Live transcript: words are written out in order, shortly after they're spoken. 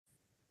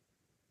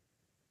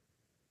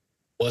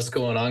What's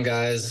going on,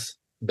 guys?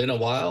 Been a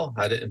while.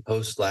 I didn't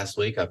post last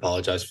week. I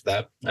apologize for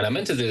that. And I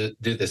meant to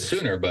do this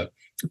sooner, but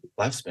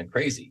life's been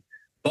crazy.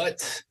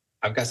 But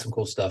I've got some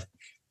cool stuff.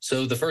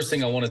 So the first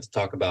thing I wanted to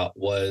talk about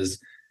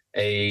was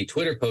a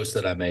Twitter post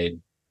that I made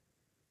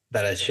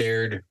that I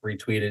shared,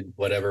 retweeted,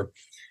 whatever.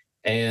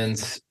 And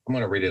I'm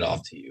going to read it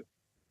off to you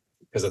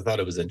because I thought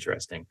it was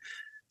interesting.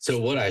 So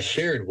what I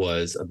shared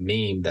was a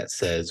meme that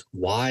says,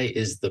 "Why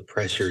is the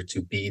pressure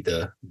to be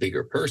the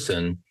bigger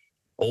person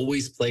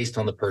always placed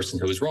on the person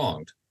who is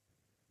wronged?"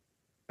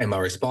 And my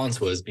response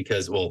was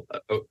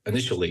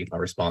initially my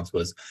response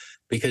was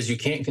because you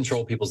can't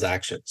control people's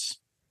actions,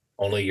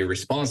 only your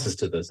responses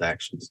to those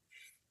actions.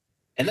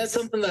 And that's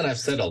something that I've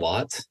said a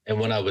lot. And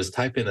when I was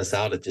typing this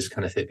out, it just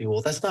kind of hit me.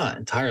 Well, that's not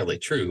entirely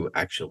true,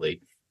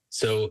 actually.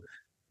 So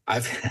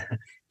I've,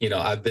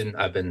 I've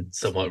been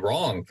somewhat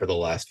wrong for the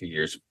last few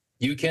years.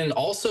 You can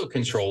also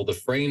control the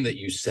frame that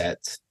you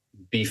set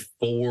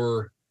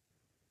before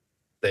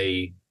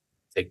they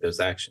take those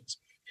actions.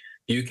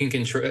 You can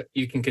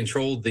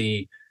control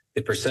the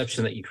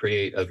perception that you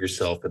create of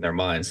yourself in their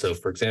mind. So,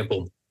 for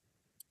example,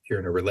 if you're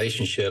in a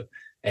relationship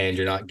and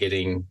you're not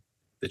getting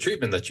the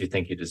treatment that you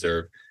think you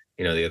deserve,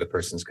 the other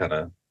person's kind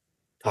of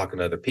talking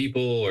to other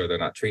people or they're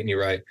not treating you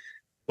right.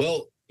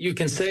 Well, you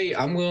can say,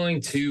 "I'm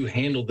going to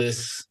handle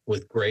this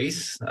with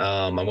grace.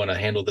 I'm going to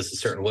handle this a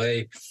certain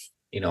way.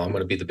 I'm going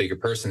to be the bigger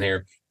person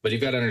here." But you've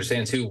got to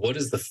understand, too, what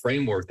is the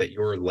framework that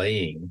you're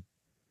laying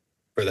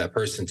for that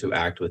person to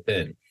act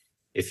within?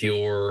 If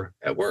you're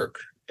at work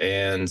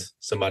and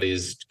somebody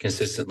is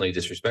consistently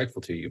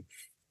disrespectful to you,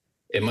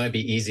 it might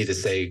be easy to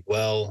say,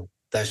 "Well,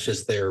 that's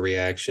just their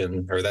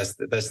reaction, or that's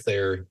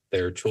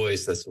their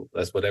choice.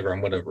 That's whatever.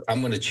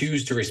 I'm gonna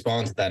choose to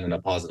respond to that in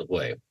a positive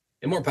way."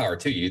 And more power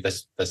to you.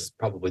 That's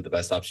probably the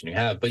best option you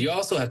have. But you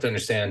also have to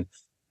understand,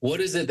 what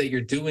is it that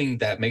you're doing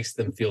that makes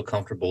them feel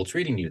comfortable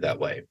treating you that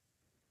way?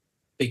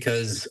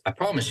 Because I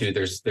promise you,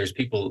 there's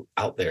people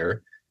out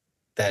there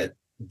that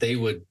they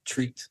would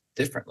treat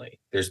differently.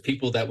 There's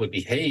people that would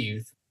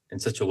behave in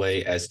such a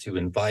way as to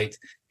invite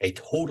a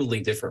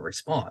totally different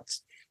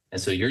response. And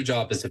so your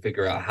job is to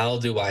figure out, how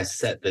do I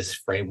set this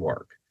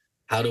framework?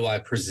 How do I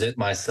present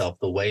myself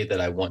the way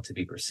that I want to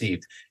be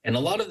perceived? And a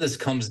lot of this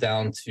comes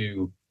down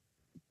to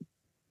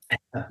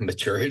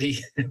maturity,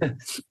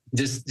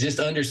 just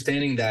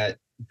understanding that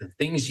the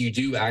things you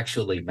do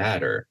actually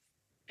matter.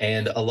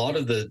 And a lot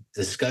of the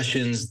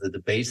discussions, the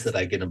debates that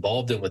I get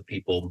involved in with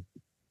people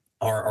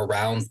are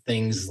around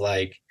things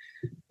like,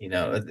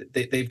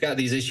 they've got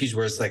these issues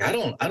where it's like, I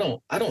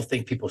don't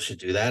think people should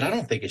do that. I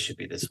don't think it should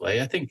be this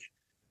way. I think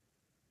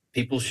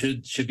people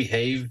should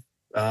behave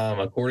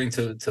according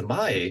to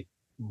my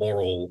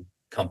moral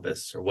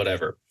compass or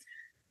whatever.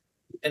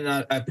 And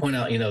I point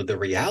out, the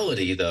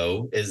reality,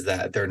 though, is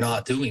that they're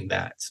not doing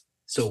that.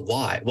 So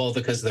why? Well,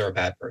 because they're a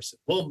bad person.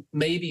 Well,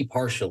 maybe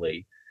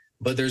partially,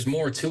 but there's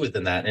more to it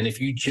than that. And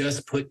if you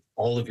just put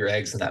all of your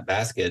eggs in that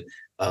basket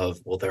of,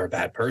 well, they're a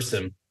bad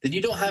person, then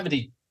you don't have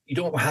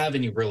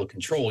any real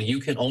control. You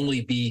can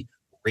only be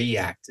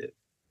reactive.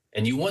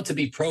 And you want to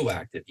be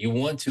proactive. You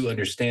want to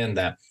understand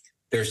that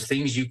there's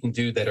things you can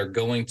do that are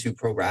going to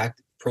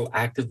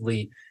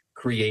proactively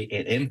create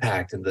an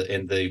impact in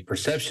the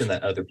perception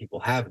that other people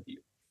have of you.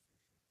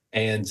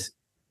 And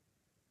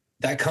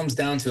that comes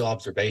down to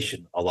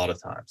observation a lot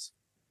of times,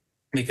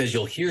 because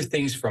you'll hear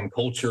things from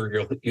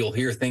culture, you'll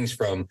hear things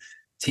from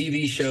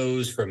TV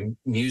shows, from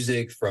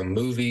music, from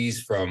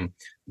movies, from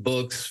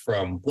books,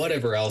 from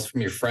whatever else,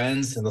 from your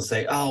friends, and they'll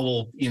say,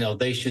 "Oh, well,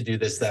 they should do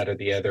this, that, or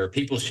the other.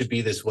 People should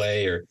be this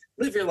way, or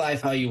live your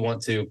life how you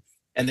want to."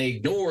 And they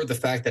ignore the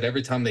fact that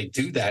every time they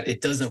do that,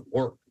 it doesn't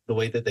work the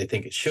way that they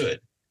think it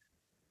should.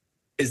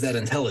 Is that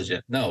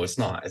intelligent? No, it's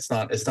not. It's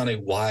not a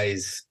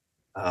wise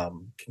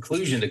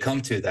conclusion to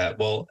come to that.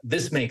 Well,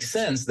 this makes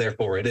sense,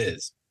 therefore it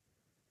is.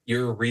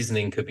 Your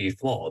reasoning could be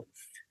flawed.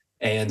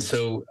 And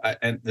so,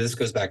 and this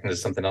goes back into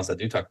something else I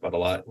do talk about a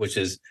lot, which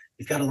is,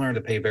 you've got to learn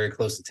to pay very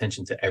close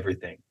attention to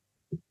everything.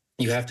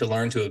 You have to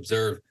learn to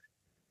observe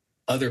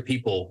other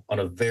people on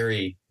a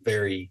very,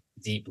 very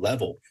deep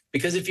level.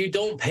 Because if you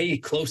don't pay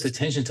close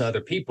attention to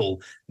other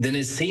people, then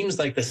it seems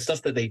like the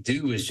stuff that they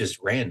do is just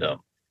random,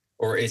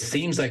 or it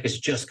seems like it's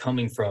just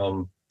coming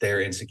from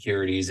their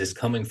insecurities, it's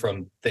coming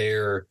from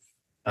their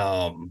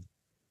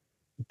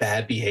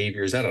bad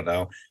behaviors. I don't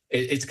know.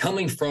 It's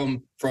coming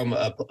from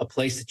a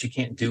place that you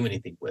can't do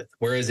anything with.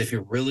 Whereas if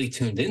you're really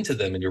tuned into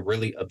them and you're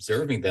really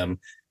observing them,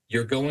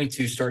 you're going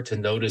to start to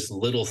notice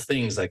little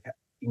things like,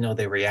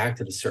 they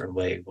reacted a certain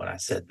way when I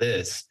said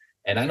this.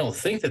 And I don't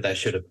think that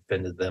should have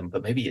offended them,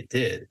 but maybe it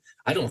did.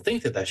 I don't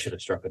think that should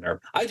have struck a nerve.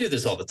 I do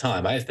this all the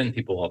time. I offend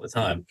people all the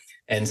time.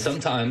 And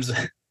sometimes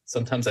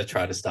I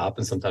try to stop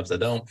and sometimes I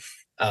don't.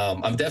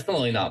 I'm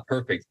definitely not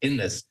perfect in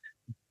this,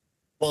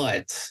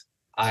 but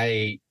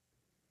I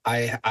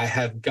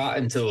have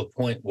gotten to a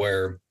point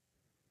where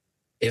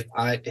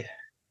how do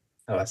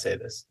I say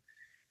this?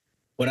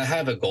 When I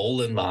have a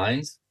goal in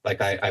mind,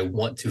 like I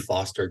want to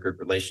foster a good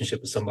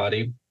relationship with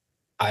somebody,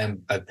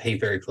 I pay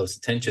very close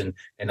attention,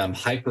 and I'm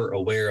hyper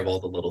aware of all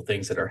the little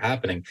things that are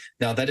happening.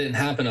 Now, that didn't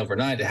happen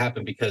overnight. It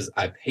happened because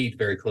I paid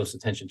very close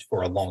attention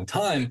for a long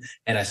time,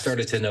 and I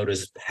started to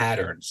notice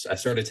patterns. I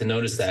started to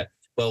notice that,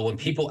 well, when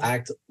people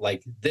act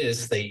like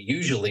this, they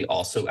usually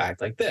also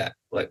act like that,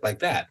 like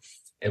that.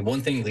 And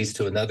one thing leads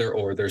to another,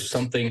 or there's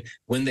something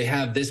when they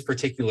have this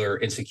particular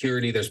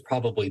insecurity, there's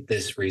probably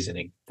this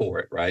reasoning for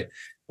it, right?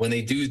 When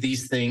they do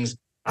these things,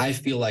 I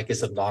feel like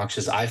it's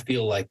obnoxious. I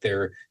feel like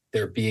they're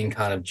being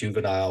kind of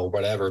juvenile or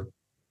whatever.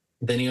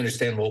 Then you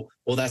understand,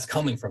 well, that's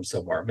coming from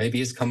somewhere.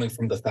 Maybe it's coming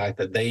from the fact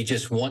that they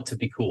just want to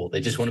be cool.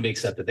 They just want to be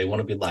accepted. They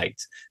want to be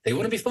liked. They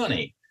want to be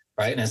funny,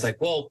 right? And it's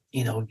like, well,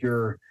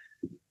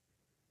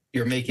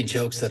 you're making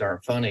jokes that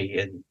aren't funny,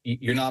 and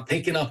you're not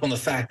picking up on the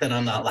fact that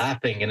I'm not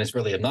laughing, and it's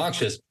really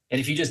obnoxious.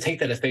 And if you just take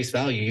that at face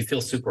value, you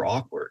feel super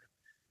awkward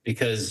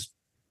because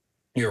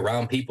you're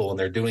around people and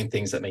they're doing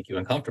things that make you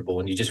uncomfortable,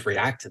 and you just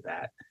react to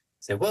that.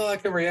 Say, well, I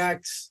can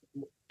react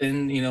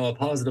in a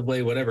positive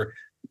way, whatever.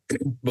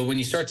 But when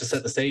you start to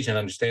set the stage and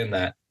understand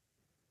that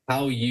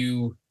how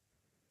you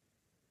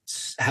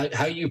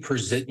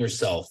present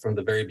yourself from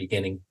the very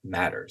beginning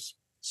matters.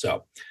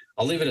 So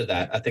I'll leave it at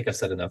that. I think I've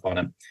said enough on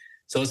it.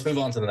 So let's move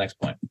on to the next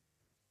point.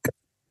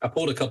 I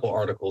pulled a couple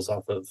articles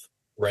off of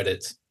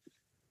Reddit.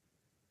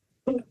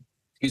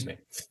 Excuse me.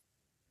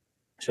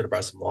 Should have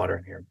brought some water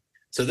in here.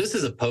 So this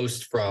is a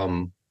post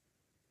from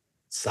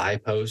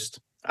SciPost.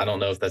 I don't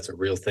know if that's a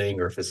real thing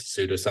or if it's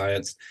a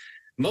pseudoscience.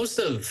 Most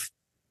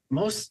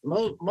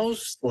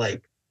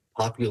like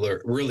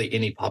popular, really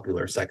any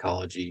popular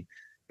psychology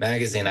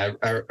magazine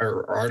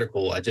or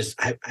article, I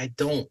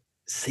don't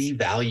see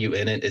value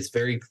in it. It's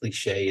very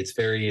cliche. It's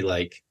very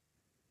like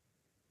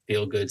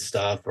feel good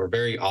stuff or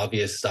very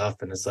obvious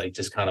stuff, and it's like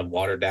just kind of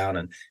watered down,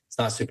 and it's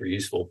not super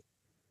useful,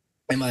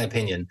 in my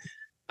opinion.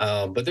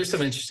 But there's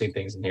some interesting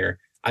things in here.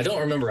 I don't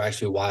remember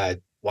actually why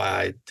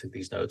I took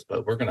these notes,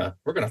 but we're gonna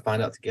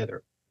find out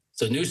together.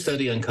 So, new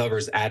study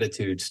uncovers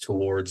attitudes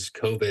towards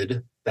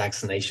COVID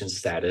vaccination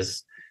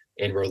status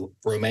in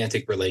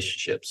romantic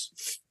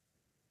relationships.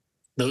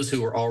 Those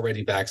who were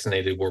already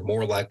vaccinated were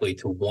more likely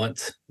to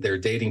want their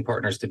dating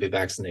partners to be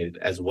vaccinated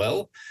as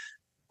well.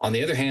 On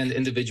the other hand,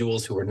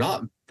 individuals who were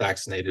not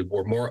vaccinated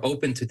were more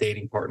open to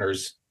dating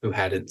partners who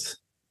hadn't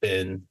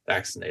been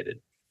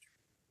vaccinated.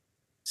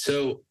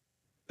 So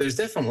there's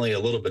definitely a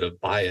little bit of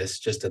bias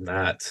just in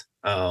that.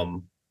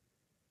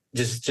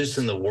 Just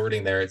in the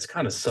wording there, it's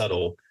kind of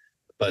subtle,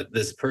 but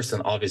this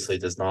person obviously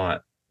does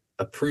not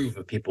approve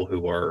of people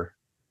who are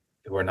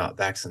not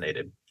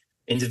vaccinated.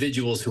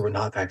 Individuals who were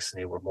not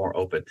vaccinated were more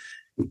open.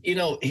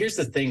 Here's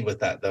the thing with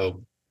that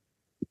though.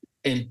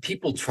 And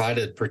people try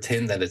to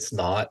pretend that it's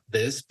not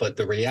this, but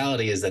the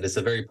reality is that it's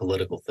a very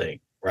political thing,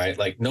 right?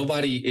 Like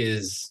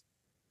it's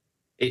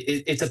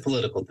a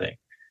political thing.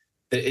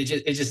 It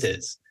just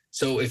is.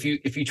 So if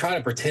you try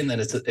to pretend that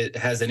it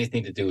has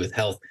anything to do with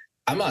health,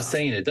 I'm not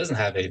saying it doesn't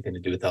have anything to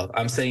do with health.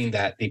 I'm saying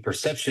that the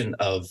perception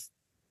of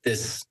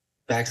this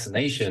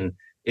vaccination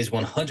is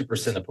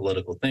 100% a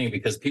political thing,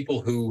 because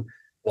people who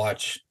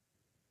watch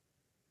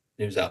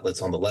news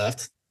outlets on the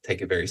left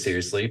take it very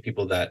seriously.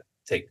 People that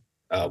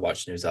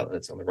watch news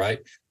outlets on the right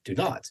do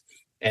not.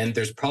 And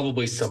there's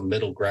probably some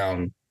middle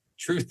ground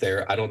truth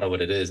there. I don't know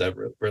what it is. I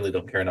really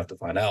don't care enough to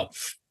find out.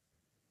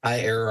 I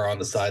err on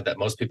the side that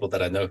most people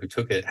that I know who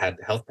took it had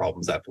health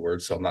problems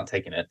afterwards, so I'm not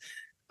taking it.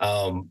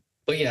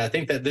 But yeah, I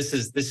think that this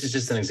is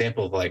just an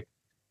example of like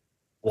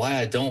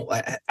why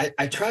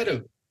I try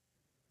to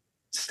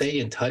stay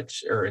in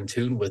touch or in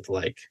tune with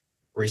like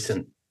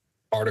recent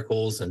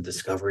articles and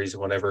discoveries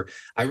and whatever.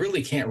 I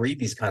really can't read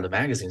these kind of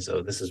magazines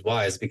though. This is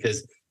why. It's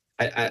because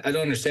I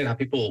don't understand how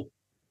people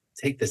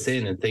take this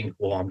in and think,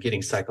 well, I'm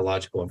getting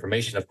psychological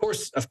information. Of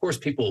course,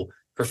 people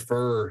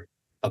prefer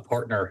a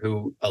partner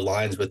who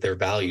aligns with their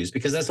values,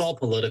 because that's all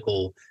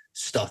political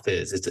stuff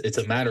is. It's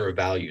a matter of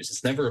values.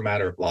 It's never a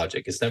matter of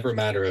logic. It's never a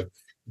matter of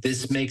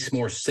this makes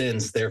more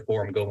sense,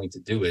 therefore I'm going to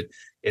do it.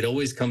 It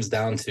always comes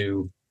down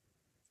to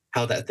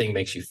how that thing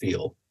makes you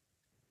feel.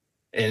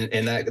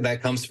 And that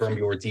comes from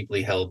your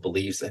deeply held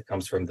beliefs. That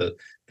comes from the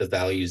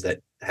values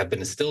that have been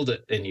instilled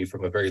in you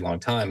from a very long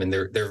time, and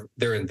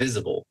they're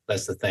invisible.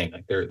 That's the thing.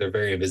 Like they're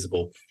very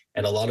invisible,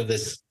 and a lot of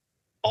this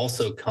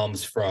also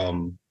comes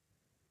from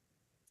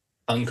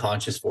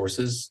unconscious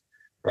forces,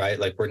 right?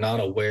 Like we're not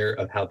aware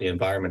of how the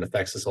environment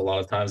affects us a lot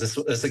of times.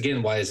 That's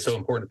again why it's so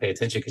important to pay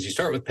attention, because you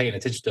start with paying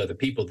attention to other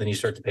people, then you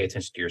start to pay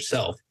attention to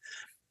yourself,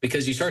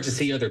 because you start to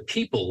see other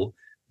people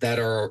that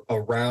are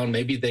around.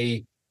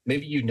 Maybe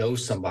you know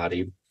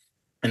somebody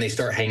and they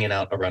start hanging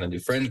out around a new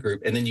friend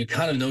group, and then you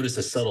kind of notice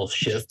a subtle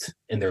shift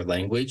in their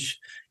language.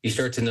 You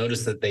start to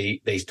notice that they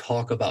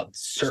talk about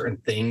certain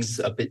things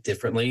a bit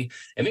differently,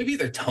 and maybe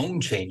their tone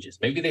changes.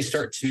 Maybe they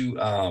start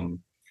to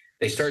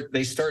they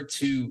start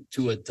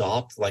to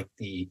adopt like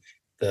the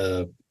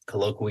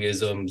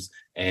colloquialisms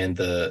and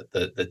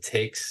the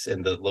tics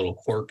and the little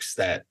quirks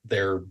that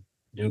their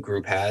new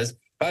group has.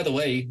 By the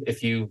way,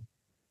 if you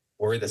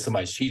worry that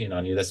somebody's cheating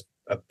on you, that's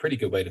a pretty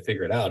good way to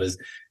figure it out, is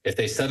if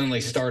they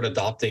suddenly start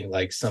adopting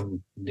like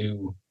some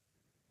new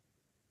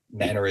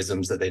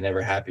mannerisms that they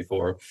never had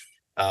before.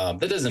 That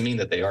doesn't mean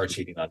that they are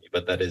cheating on you,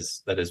 but that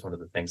is one of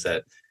the things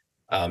that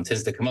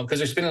tends to come up because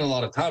they're spending a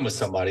lot of time with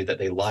somebody that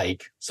they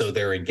like. So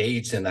they're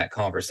engaged in that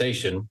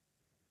conversation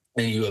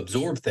and you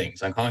absorb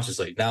things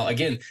unconsciously. Now,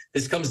 again,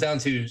 this comes down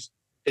to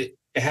it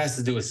has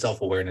to do with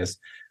self-awareness.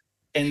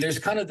 And there's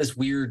kind of this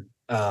weird,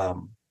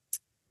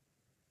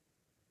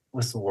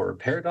 what's the word?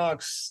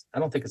 Paradox? I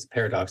don't think it's a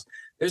paradox.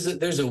 There's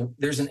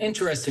an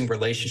interesting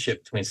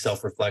relationship between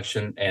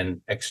self-reflection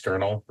and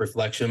external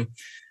reflection.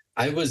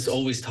 I was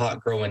always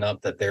taught growing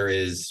up that there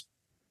is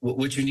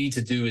what you need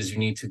to do is you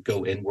need to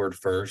go inward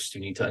first.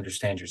 You need to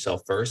understand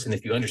yourself first. And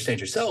if you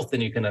understand yourself,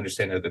 then you can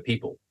understand other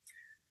people.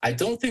 I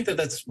don't think that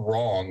that's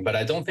wrong, but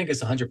I don't think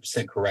it's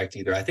 100% correct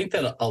either. I think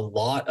that a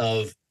lot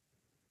of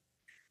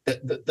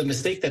the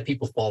mistake that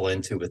people fall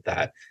into with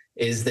that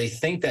is they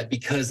think that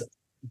because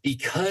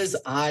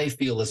I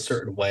feel a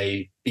certain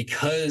way,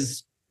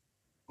 because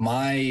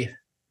my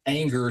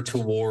anger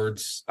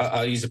towards,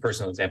 I'll use a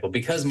personal example,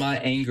 because my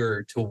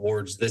anger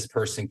towards this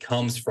person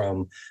comes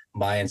from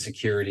my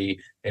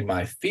insecurity and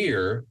my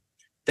fear,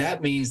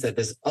 that means that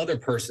this other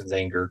person's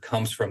anger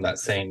comes from that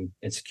same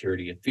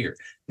insecurity and fear.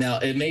 Now,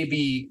 it may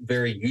be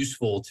very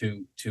useful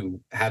to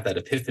have that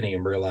epiphany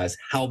and realize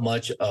how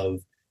much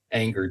of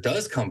anger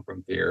does come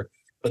from fear,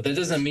 but that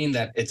doesn't mean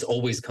that it's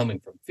always coming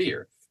from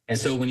fear. And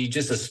so when you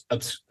just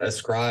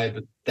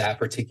ascribe that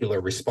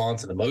particular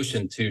response and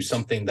emotion to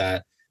something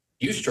that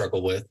you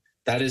struggle with,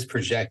 that is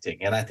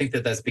projecting. And I think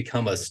that that's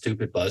become a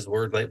stupid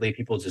buzzword lately.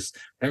 People just,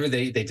 whenever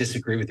they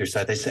disagree with your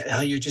side, they say,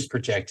 oh, you're just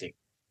projecting.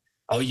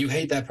 Oh, you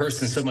hate that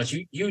person so much.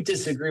 You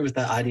disagree with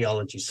that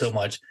ideology so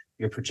much.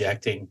 You're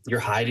projecting. You're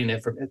hiding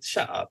it from it.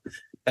 Shut up.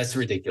 That's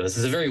ridiculous.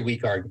 It's a very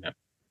weak argument.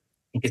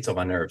 It gets on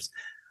my nerves.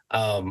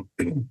 But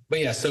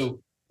yeah,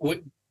 so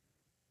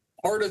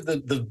part of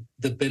the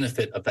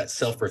benefit of that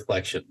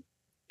self-reflection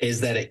is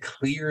that it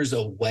clears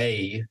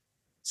away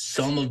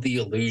some of the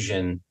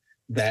illusion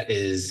that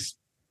is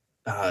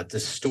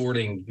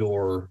distorting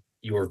your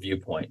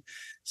viewpoint.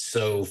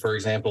 So, for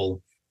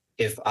example,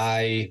 if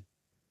I'm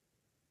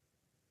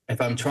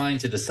trying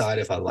to decide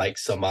if I like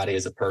somebody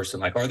as a person,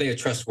 like, are they a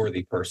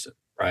trustworthy person,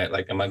 right?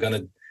 Like, am I going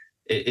to,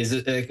 is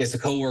it, like, it's a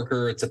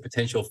coworker, it's a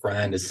potential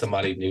friend, is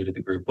somebody new to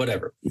the group,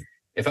 whatever.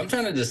 If I'm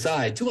trying to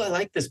decide, do I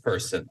like this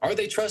person? Are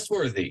they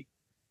trustworthy?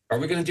 Are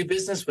we going to do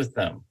business with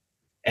them?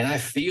 And I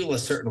feel a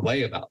certain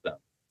way about them.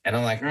 And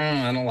I'm like,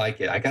 I don't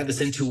like it. I got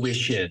this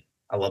intuition.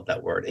 I love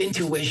that word.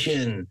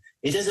 Intuition.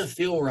 It doesn't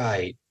feel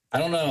right. I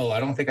don't know. I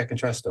don't think I can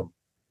trust them.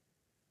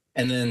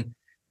 And then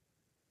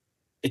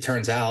it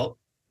turns out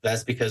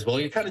that's because, well,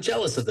 you're kind of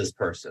jealous of this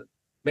person.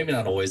 Maybe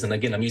not always. And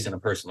again, I'm using a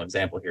personal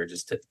example here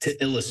just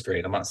to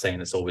illustrate. I'm not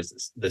saying it's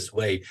always this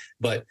way,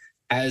 but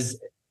as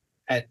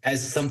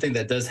something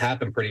that does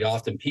happen pretty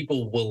often,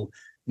 people will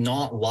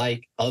not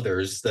like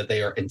others that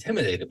they are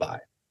intimidated by.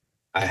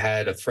 I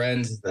had a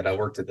friend that I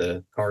worked at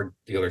the car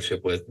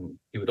dealership with, and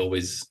he would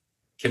always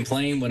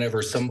complain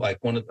whenever somebody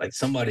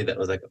that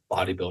was like a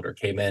bodybuilder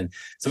came in.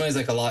 Somebody's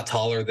like a lot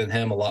taller than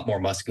him, a lot more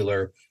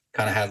muscular,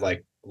 kind of had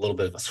like a little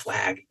bit of a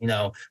swag,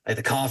 like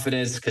the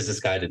confidence, because this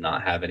guy did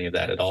not have any of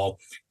that at all.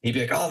 He'd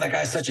be like, oh, that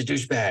guy's such a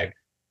douchebag.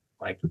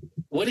 Like,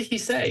 what did he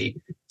say?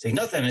 Say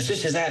nothing. It's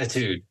just his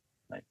attitude.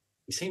 Like,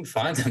 he seemed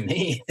fine to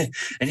me.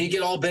 And he'd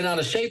get all bent out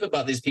of shape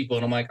about these people.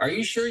 And I'm like, are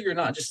you sure you're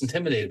not just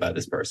intimidated by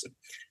this person?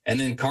 And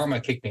then karma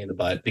kicked me in the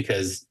butt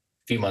because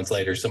a few months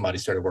later, somebody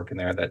started working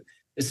there that,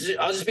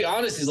 I'll just be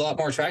honest, he's a lot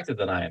more attractive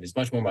than I am. He's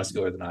much more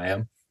muscular than I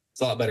am.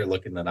 He's a lot better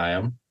looking than I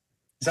am.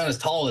 He's not as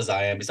tall as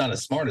I am. He's not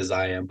as smart as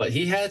I am, but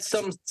he had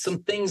some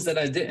things that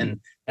I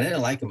didn't. I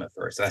didn't like him at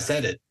first. And I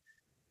said it.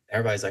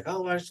 Everybody's like,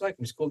 oh, I just like him.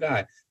 He's a cool guy.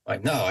 I'm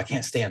like, no, I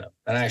can't stand him.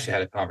 And I actually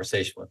had a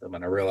conversation with him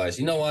and I realized,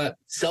 you know what?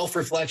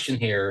 Self-reflection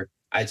here,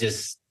 I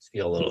just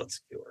feel a little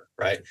insecure,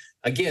 right?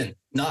 Again,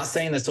 not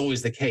saying that's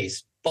always the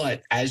case,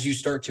 but as you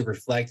start to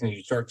reflect and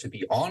you start to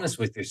be honest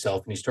with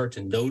yourself and you start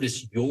to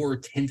notice your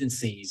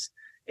tendencies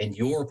and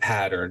your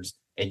patterns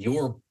and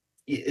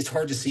it's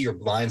hard to see your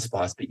blind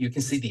spots, but you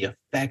can see the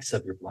effects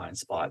of your blind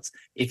spots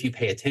if you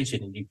pay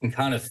attention, and you can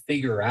kind of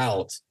figure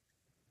out,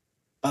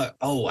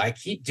 oh, I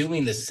keep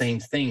doing the same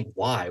thing.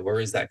 Why? Where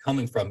is that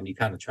coming from? And you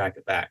kind of track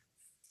it back.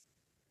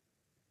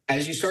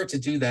 As you start to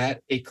do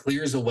that, it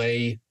clears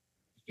away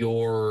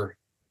your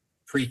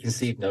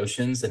preconceived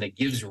notions and it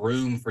gives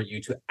room for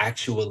you to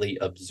actually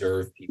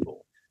observe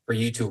people, for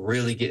you to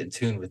really get in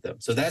tune with them.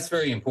 So that's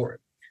very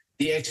important.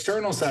 The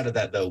external side of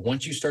that, though,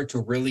 once you start to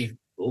really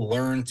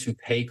learn to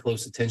pay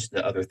close attention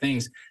to other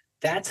things,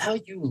 that's how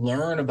you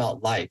learn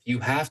about life. You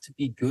have to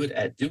be good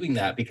at doing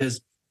that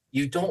because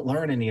you don't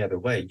learn any other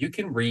way. You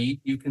can read,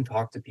 you can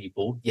talk to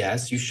people.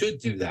 Yes, you should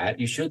do that.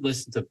 You should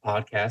listen to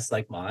podcasts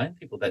like mine,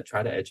 people that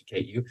try to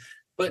educate you.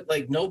 But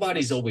like,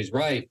 nobody's always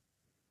right.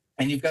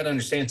 And you've got to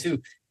understand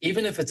too,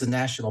 even if it's a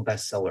national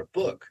bestseller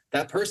book,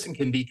 that person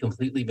can be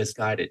completely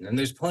misguided. And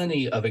there's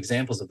plenty of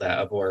examples of that,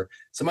 of where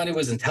somebody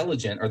was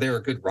intelligent or they're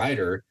a good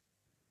writer,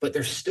 but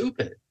they're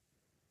stupid,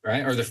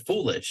 right? Or they're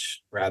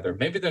foolish, rather.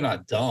 Maybe they're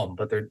not dumb,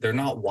 but they're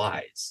not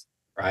wise,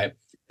 right?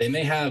 They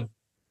may have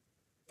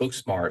book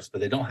smarts,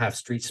 but they don't have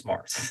street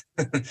smarts.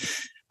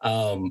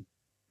 um,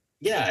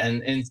 yeah,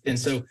 and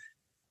so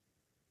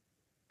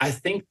I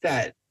think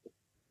that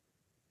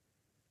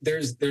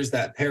there's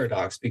that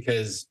paradox,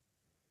 because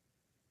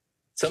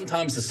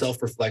sometimes the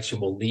self-reflection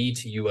will lead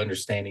to you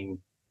understanding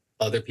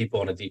other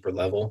people on a deeper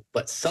level,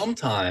 but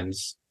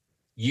sometimes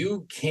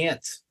you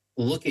can't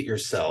look at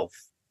yourself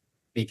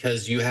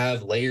because you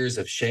have layers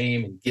of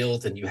shame and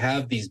guilt, and you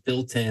have these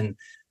built-in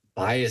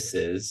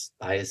biases,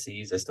 I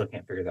still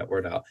can't figure that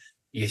word out.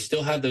 You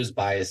still have those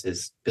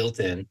biases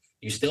built in.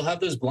 You still have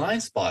those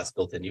blind spots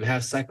built in. You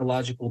have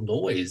psychological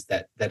noise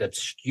that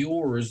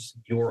obscures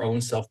your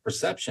own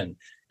self-perception.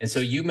 And so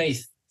you may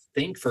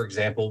think, for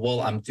example, well,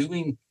 I'm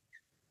dating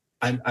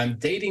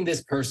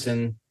this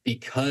person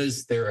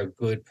because they're a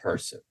good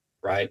person,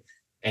 right?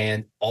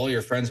 And all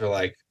your friends are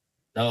like,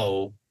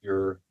 no,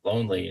 you're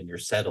lonely and you're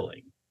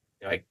settling.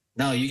 You're like,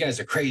 no, you guys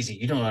are crazy.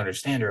 You don't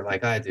understand her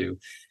like I do.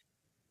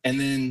 And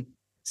then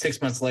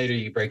 6 months later,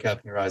 you break up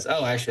and you realize,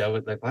 oh, actually, I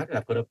would like, why did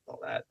I put up with all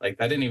that? Like,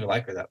 I didn't even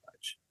like her that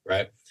much,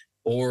 right?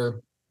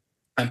 Or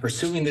I'm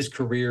pursuing this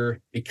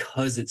career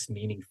because it's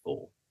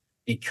meaningful,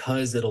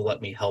 because it'll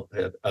let me help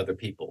other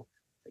people.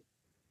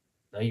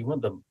 No, you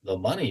want the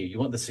money, you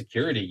want the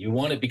security, you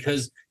want it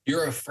because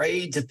you're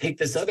afraid to pick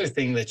this other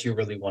thing that you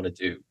really want to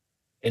do.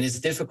 And it's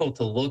difficult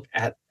to look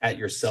at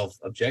yourself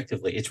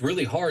objectively. It's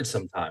really hard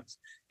sometimes.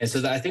 And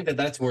so I think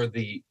that's where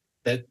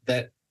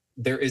that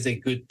there is a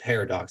good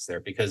paradox there,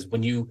 because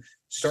when you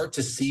start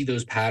to see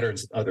those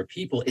patterns in other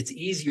people, it's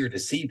easier to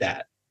see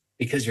that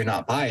because you're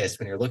not biased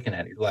when you're looking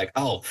at it. You're like,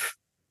 oh,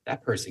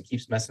 that person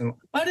keeps messing.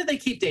 Why did they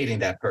keep dating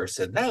that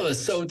person? That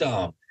was so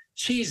dumb.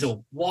 She's a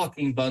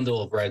walking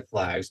bundle of red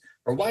flags.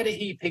 Or why did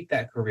he pick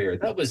that career?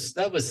 That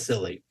was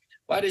silly.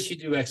 Why did she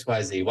do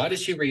XYZ? Why did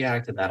she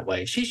react in that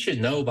way? She should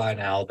know by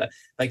now that,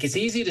 like, it's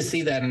easy to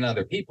see that in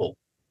other people.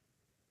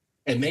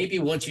 And maybe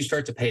once you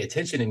start to pay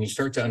attention and you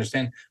start to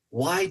understand,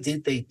 why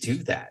did they do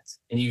that?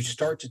 And you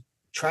start to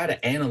try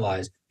to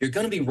analyze, you're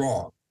going to be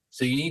wrong.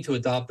 So you need to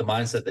adopt the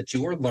mindset that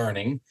you are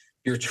learning,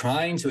 you're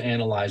trying to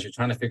analyze, you're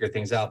trying to figure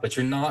things out, but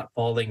you're not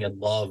falling in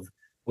love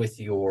with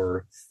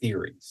your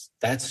theories.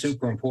 That's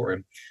super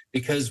important,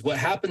 because what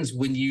happens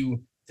when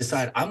you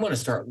decide, I'm going to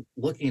start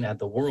looking at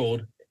the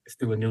world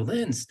through a new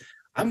lens,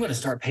 I'm going to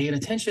start paying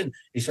attention.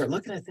 You start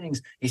looking at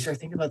things, you start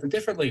thinking about them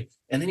differently.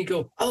 And then you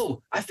go,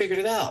 oh, I figured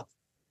it out.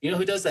 You know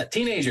who does that?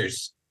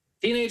 Teenagers.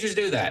 Teenagers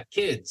do that,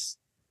 kids,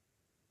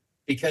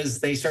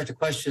 because they start to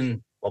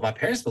question, well, my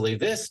parents believe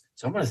this,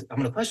 so I'm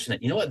going to question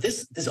it. You know what?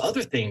 This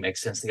other thing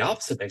makes sense. The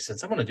opposite makes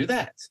sense. I'm going to do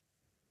that.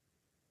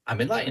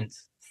 I'm enlightened.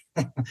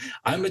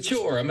 I'm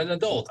mature. I'm an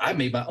adult. I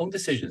made my own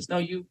decisions. No,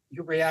 you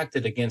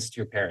reacted against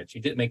your parents.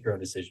 You didn't make your own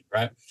decision,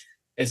 right?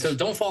 And so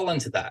don't fall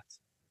into that.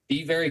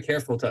 Be very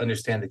careful to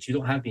understand that you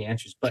don't have the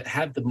answers, but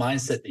have the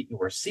mindset that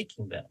you are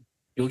seeking them.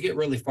 You'll get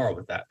really far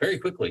with that very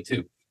quickly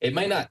too. It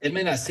may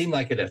not seem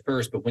like it at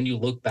first, but when you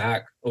look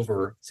back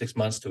over 6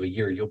 months to a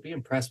year, you'll be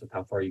impressed with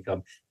how far you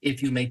come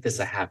if you make this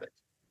a habit.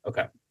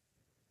 Okay.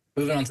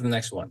 Moving on to the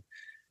next one.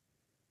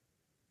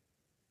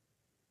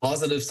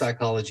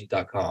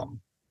 PositivePsychology.com.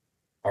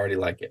 Already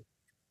like it.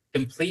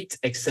 Complete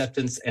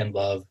acceptance and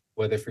love,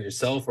 whether for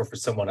yourself or for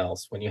someone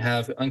else. When you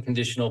have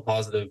unconditional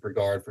positive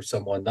regard for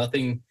someone,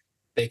 nothing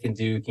they can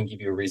do can give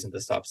you a reason to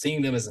stop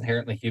seeing them as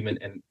inherently human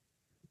and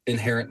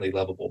inherently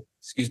lovable.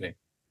 Excuse me.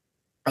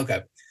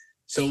 Okay.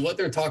 So what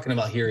they're talking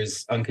about here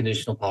is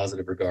unconditional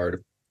positive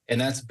regard. And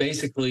that's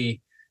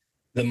basically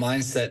the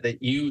mindset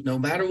that you, no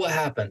matter what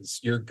happens,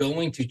 you're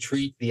going to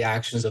treat the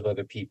actions of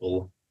other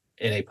people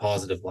in a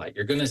positive light.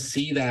 You're going to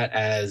see that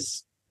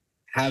as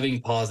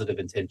having positive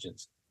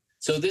intentions.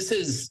 So this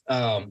is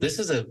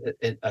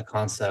a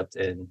concept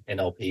in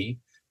NLP,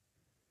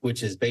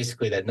 which is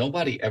basically that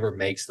nobody ever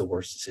makes the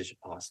worst decision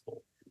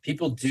possible.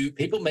 People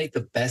make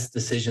the best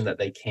decision that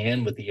they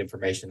can with the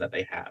information that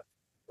they have,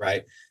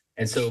 right?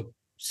 And so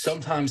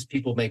sometimes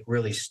people make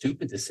really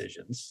stupid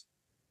decisions,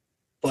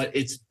 but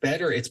it's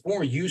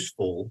more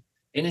useful,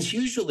 and it's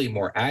usually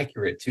more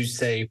accurate to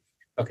say,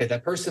 okay,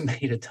 that person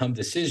made a dumb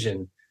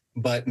decision,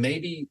 but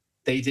maybe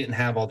they didn't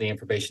have all the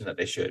information that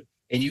they should.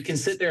 And you can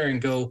sit there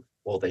and go,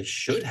 well, they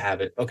should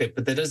have it. Okay,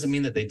 but that doesn't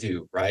mean that they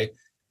do, right?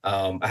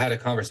 I had a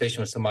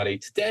conversation with somebody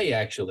today,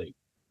 actually,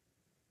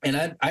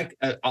 and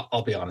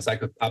I'll be honest,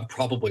 I'm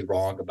probably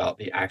wrong about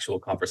the actual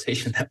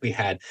conversation that we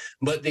had,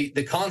 but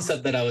the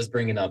concept that I was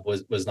bringing up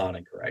was not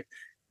incorrect.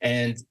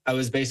 And I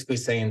was basically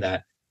saying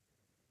that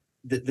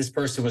this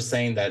person was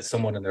saying that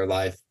someone in their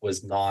life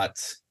was not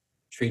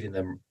treating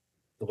them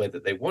the way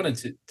that they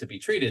wanted to be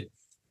treated,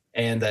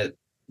 and that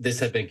this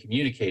had been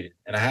communicated.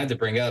 And I had to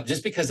bring up,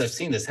 just because I've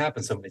seen this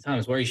happen so many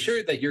times, where are you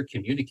sure that you're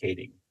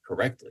communicating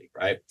correctly,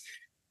 right?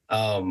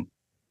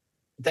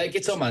 That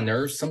gets on my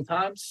nerves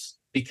sometimes,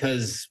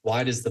 because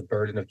why does the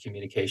burden of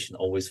communication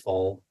always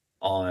fall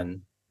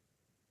on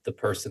the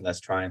person that's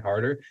trying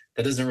harder?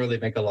 That doesn't really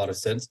make a lot of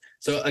sense.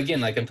 So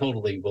again, like, I'm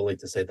totally willing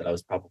to say that I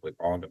was probably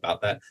wrong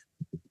about that.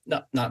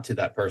 Not to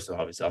that person,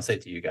 obviously. I'll say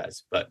it to you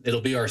guys, but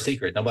it'll be our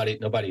secret. Nobody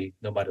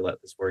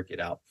let this word get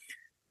out.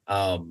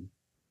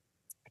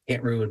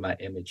 can't ruin my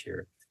image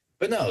here.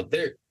 But no,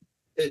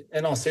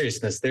 in all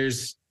seriousness,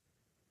 there's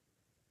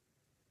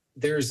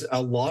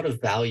a lot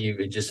of value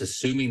in just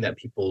assuming that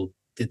people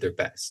did their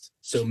best.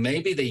 So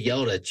maybe they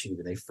yelled at you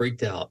and they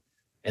freaked out,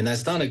 and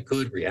that's not a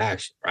good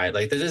reaction, right?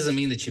 Like, that doesn't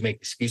mean that you make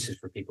excuses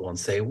for people and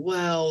say,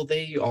 well,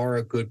 they are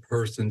a good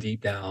person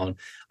deep down.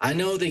 I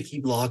know they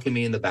keep locking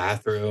me in the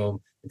bathroom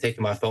and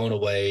taking my phone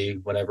away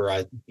whenever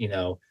I,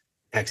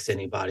 text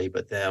anybody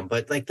but them.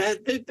 But like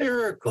that,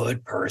 they're a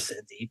good person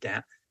deep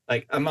down.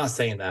 Like, I'm not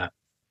saying that.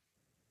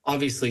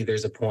 Obviously,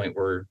 there's a point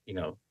where,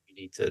 you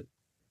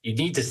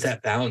need to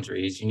set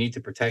boundaries. You need to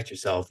protect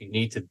yourself. You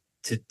need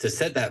to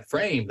set that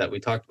frame that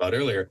we talked about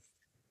earlier.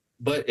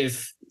 But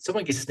if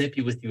someone gets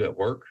snippy with you at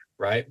work,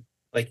 right?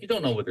 Like, you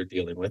don't know what they're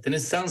dealing with. And it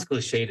sounds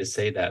cliche to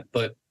say that,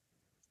 but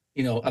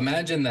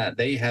imagine that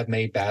they have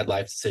made bad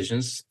life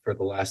decisions for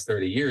the last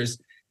 30 years,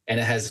 and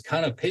it has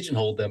kind of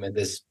pigeonholed them in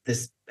this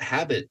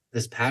habit,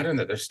 this pattern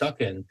that they're stuck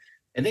in.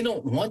 And they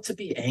don't want to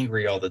be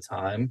angry all the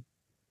time,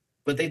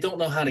 but they don't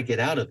know how to get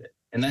out of it.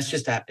 And it's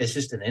just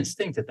an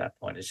instinct at that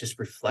point. It's just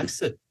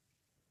reflexive.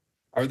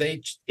 Are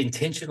they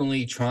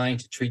intentionally trying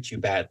to treat you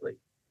badly?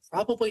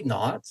 Probably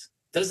not.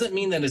 Doesn't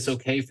mean that it's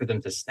okay for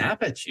them to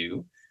snap at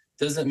you.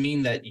 Doesn't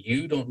mean that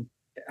you don't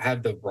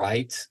have the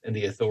right and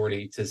the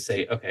authority to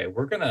say, okay,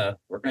 we're gonna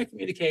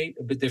communicate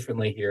a bit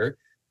differently here.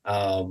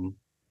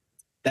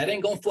 That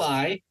ain't gonna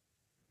fly.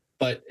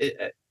 But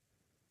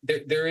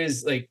there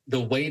is, like,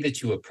 the way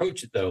that you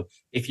approach it, though.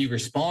 If you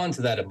respond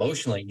to that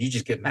emotionally, you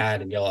just get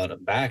mad and yell at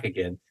them back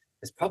again.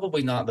 It's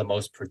probably not the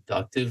most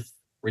productive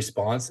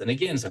response. And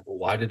again, it's like, well,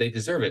 why do they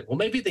deserve it? Well,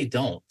 maybe they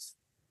don't.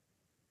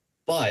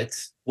 But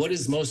what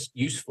is most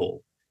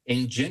useful?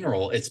 In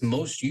general, it's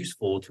most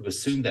useful to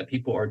assume that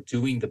people are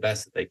doing the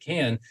best that they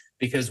can,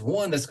 because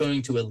one, that's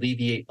going to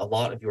alleviate a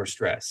lot of your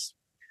stress.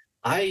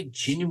 I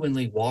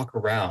genuinely walk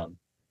around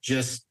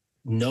just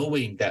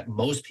knowing that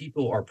most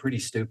people are pretty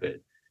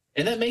stupid.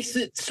 And that makes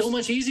it so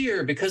much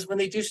easier, because when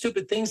they do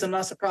stupid things, I'm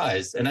not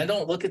surprised. And I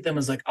don't look at them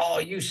as like, oh,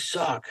 you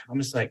suck. I'm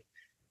just like,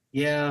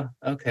 yeah,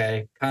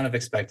 okay, kind of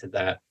expected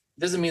that.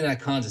 Doesn't mean that I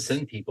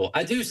condescend people.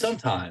 I do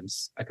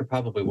sometimes. I could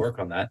probably work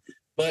on that.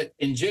 But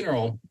in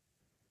general,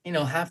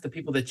 half the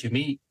people that you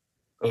meet,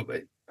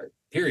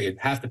 period,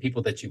 half the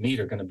people that you meet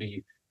are going to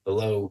be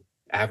below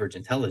average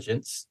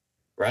intelligence,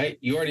 right?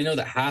 You already know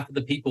that half of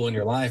the people in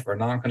your life are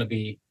not going to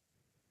be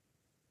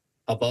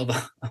above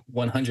a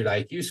 100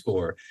 IQ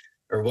score,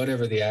 or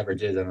whatever the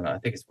average is. I don't know. I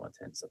think it's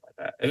 110, something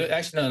like that.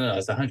 Actually, no,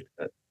 it's 100.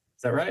 Is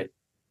that right?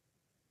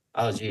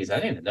 Oh, geez, I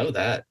didn't even know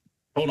that.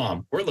 Hold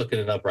on. We're looking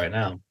it up right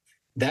now.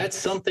 That's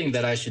something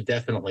that I should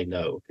definitely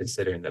know,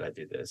 considering that I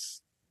do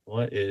this.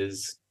 What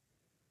is...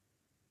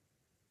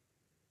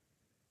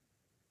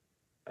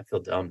 I feel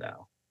dumb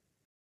now.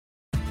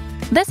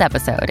 This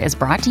episode is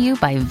brought to you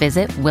by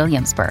Visit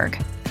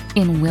Williamsburg.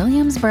 In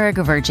Williamsburg,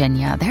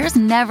 Virginia, there's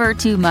never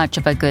too much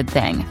of a good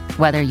thing.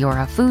 Whether you're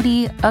a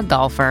foodie, a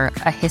golfer,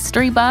 a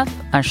history buff,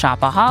 a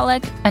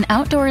shopaholic, an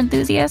outdoor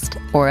enthusiast,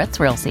 or a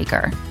thrill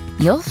seeker,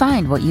 you'll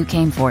find what you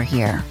came for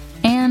here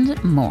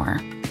and more.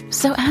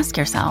 So ask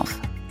yourself,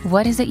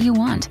 what is it you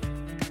want?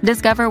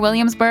 Discover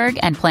Williamsburg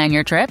and plan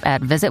your trip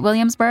at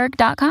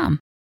visitwilliamsburg.com.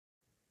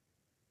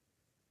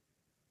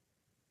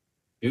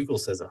 Google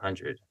says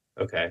 100.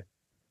 Okay.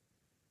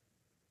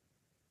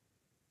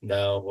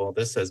 No, well,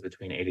 this says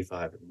between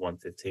 85 and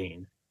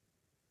 115.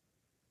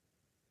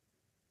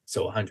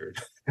 So 100.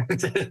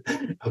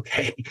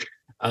 Okay.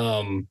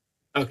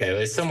 Okay,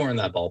 it's somewhere in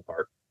that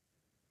ballpark.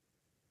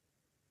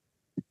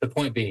 The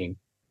point being,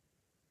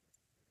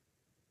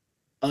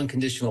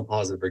 unconditional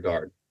positive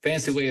regard.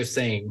 Fancy way of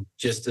saying,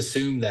 just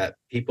assume that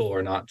people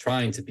are not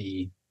trying to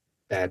be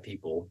bad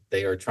people.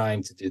 They are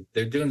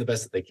they're doing the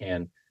best that they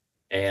can.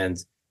 And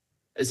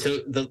so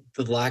the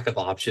lack of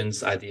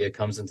options idea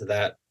comes into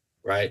that,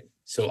 right?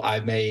 So I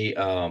may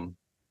I'm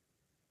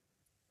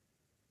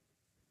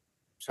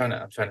trying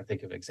to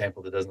think of an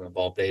example that doesn't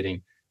involve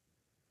dating.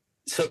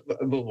 So,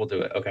 but we'll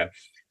do it. Okay.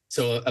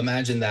 So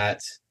imagine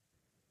that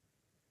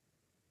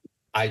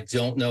I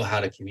don't know how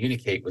to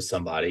communicate with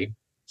somebody.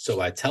 So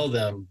I tell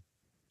them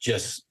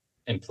just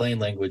in plain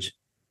language,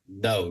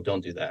 no,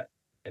 don't do that.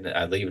 And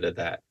I leave it at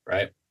that,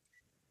 right?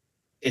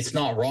 It's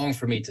not wrong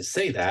for me to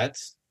say that.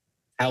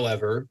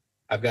 However,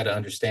 I've got to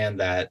understand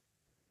that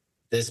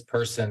this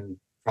person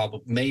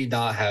probably may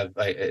not have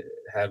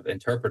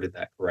interpreted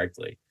that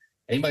correctly.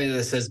 Anybody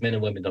that says men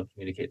and women don't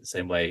communicate the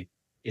same way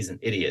is an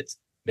idiot.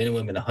 Men and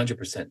women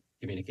 100%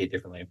 communicate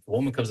differently. If a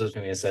woman comes up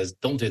to me and says,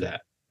 don't do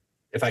that,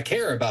 if I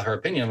care about her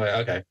opinion, I'm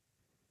like, okay.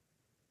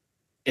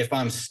 If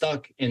I'm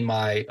stuck in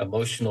my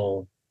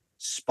emotional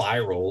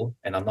spiral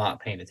and I'm not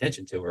paying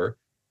attention to her,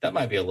 that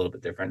might be a little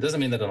bit different. Doesn't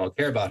mean that I don't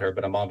care about her,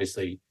 but I'm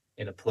obviously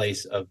in a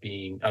place of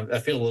I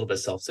feel a little bit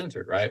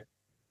self-centered, right?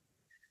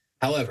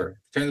 However,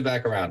 turn the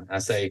back around. I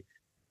say,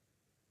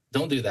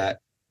 don't do that.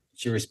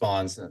 She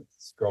responds,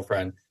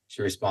 girlfriend,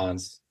 she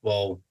responds,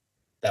 well,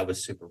 that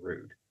was super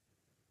rude.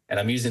 And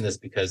I'm using this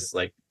because,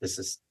 like,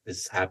 this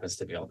happens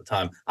to me all the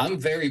time. I'm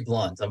very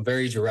blunt. I'm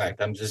very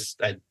direct.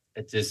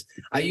 It just,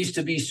 I used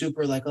to be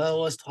super like,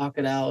 oh, let's talk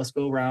it out. Let's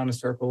go around in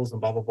circles and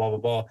blah, blah, blah, blah,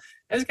 blah.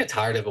 I just got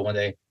tired of it one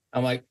day.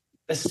 I'm like,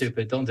 that's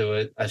stupid. Don't do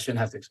it. I shouldn't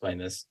have to explain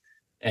this.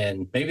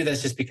 And maybe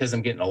that's just because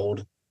I'm getting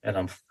old and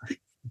I'm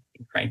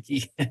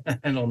cranky.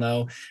 I don't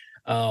know.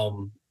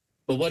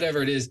 But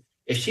whatever it is,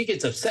 if she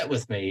gets upset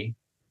with me,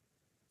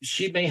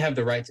 she may have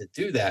the right to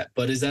do that.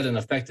 But is that an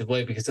effective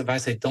way? Because if I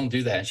say, don't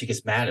do that, and she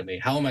gets mad at me,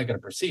 how am I going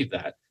to perceive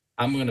that?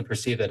 I'm going to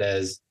perceive it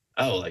as,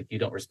 oh, like you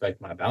don't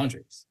respect my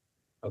boundaries.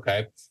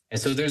 Okay.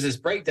 And so there's this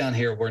breakdown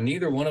here where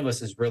neither one of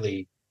us is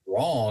really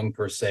wrong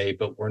per se,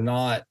 but we're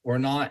not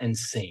in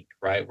sync,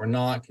 right? We're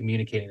not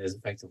communicating as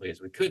effectively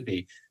as we could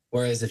be.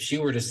 Whereas if she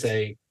were to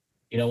say,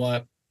 you know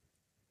what,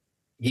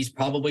 he's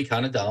probably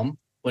kind of dumb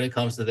when it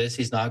comes to this.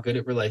 He's not good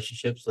at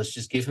relationships. Let's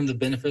just give him the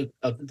benefit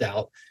of the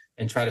doubt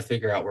and try to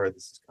figure out where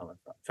this is coming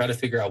from. Try to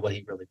figure out what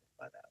he really meant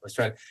by that. Let's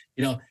try,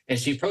 and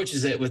she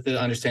approaches it with the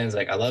understanding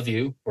like, I love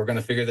you. We're going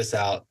to figure this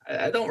out.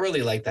 I don't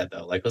really like that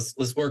though. Like,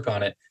 let's work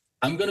on it.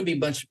 I'm going to be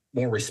much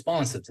more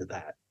responsive to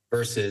that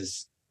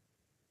versus,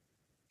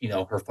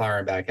 her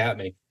firing back at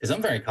me, because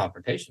I'm very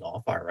confrontational.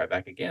 I'll fire right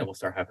back again. We'll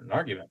start having an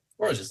argument,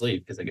 or I'll just leave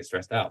because I get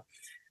stressed out.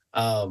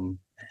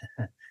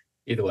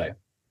 Either way.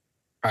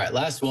 All right,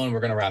 last one. We're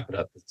going to wrap it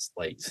up because it's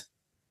late.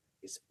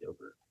 Get some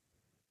yogurt.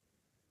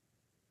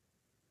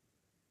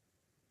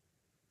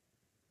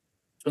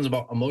 This one's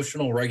about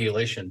emotional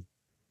regulation.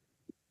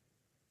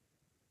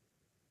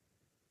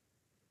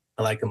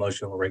 I like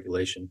emotional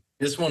regulation.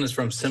 This one is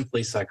from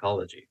Simply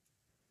Psychology,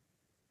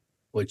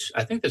 which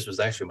I think this was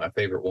actually my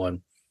favorite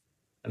one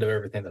out of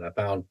everything that I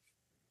found.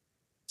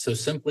 So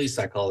Simply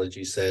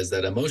Psychology says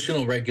that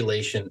emotional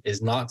regulation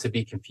is not to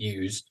be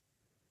confused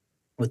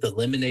with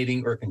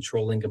eliminating or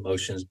controlling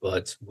emotions,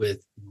 but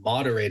with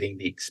moderating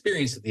the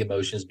experience of the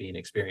emotions being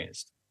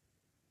experienced.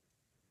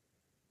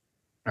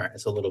 All right,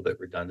 it's a little bit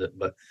redundant,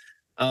 but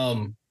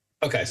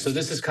okay. So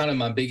this is kind of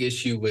my big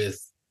issue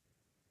with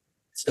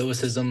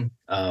Stoicism.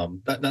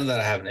 Not that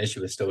I have an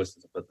issue with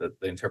Stoicism, but the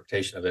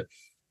interpretation of it.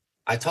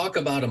 I talk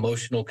about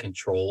emotional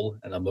control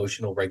and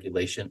emotional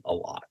regulation a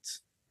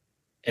lot.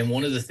 And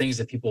one of the things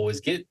that people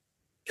always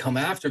come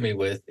after me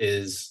with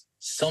is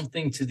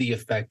something to the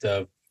effect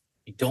of,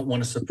 you don't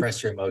want to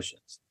suppress your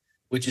emotions,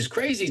 which is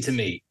crazy to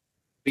me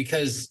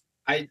because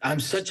I'm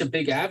such a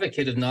big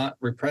advocate of not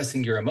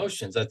repressing your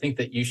emotions. I think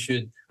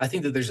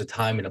that there's a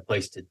time and a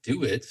place to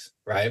do it,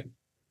 right?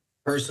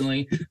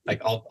 Personally,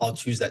 like I'll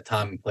choose that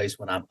time and place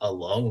when I'm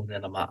alone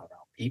and I'm not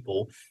around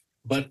people.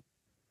 But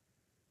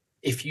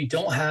if you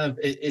don't have,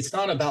 it's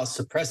not about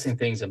suppressing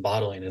things and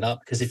bottling it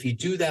up, because if you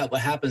do that, what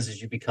happens is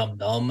you become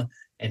numb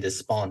and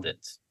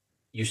despondent.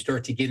 You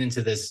start to get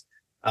into this,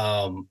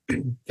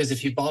 because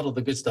if you bottle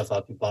the good stuff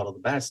up, you bottle the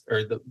bad,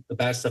 or the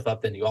bad stuff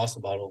up, then you also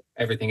bottle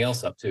everything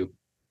else up too.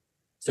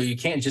 So you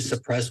can't just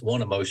suppress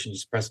one emotion, you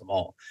suppress them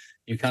all.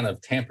 You kind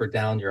of tamper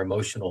down your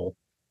emotional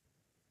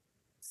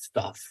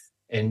stuff,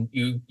 and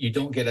you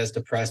don't get as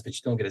depressed, but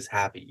you don't get as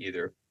happy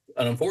either.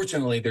 And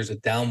unfortunately, there's a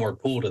downward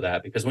pull to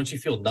that, because once you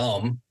feel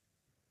numb,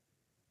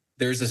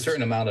 there's a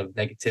certain amount of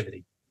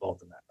negativity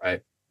involved in that,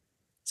 right?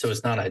 So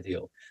it's not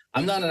ideal.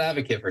 I'm not an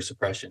advocate for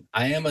suppression.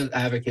 I am an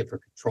advocate for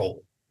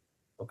control,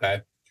 okay?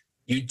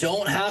 You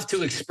don't have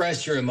to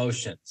express your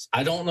emotions.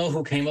 I don't know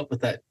who came up with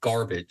that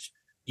garbage.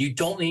 You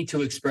don't need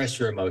to express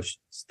your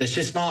emotions. That's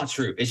just not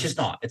true. It's just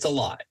not. It's a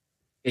lie.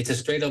 It's a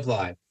straight up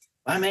lie.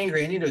 I'm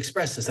angry. I need to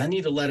express this. I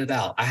need to let it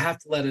out. I have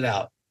to let it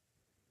out.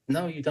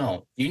 No, you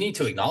don't. You need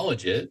to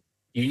acknowledge it.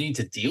 You need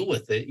to deal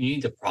with it. You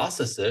need to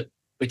process it,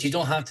 but you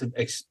don't have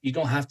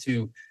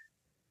to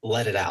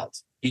let it out.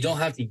 You don't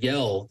have to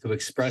yell to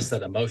express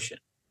that emotion.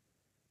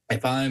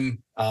 If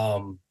I'm,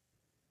 I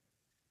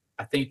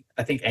think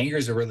anger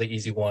is a really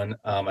easy one.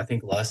 I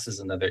think lust is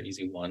another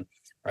easy one,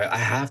 right? I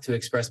have to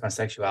express my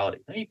sexuality.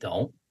 No, you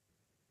don't.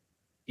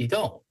 You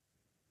don't.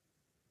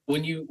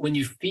 When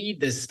you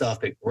feed this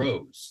stuff, it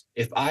grows.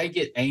 If I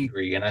get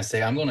angry and I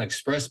say, I'm going to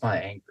express my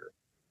anger,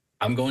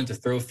 I'm going to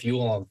throw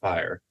fuel on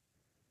fire,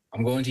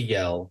 I'm going to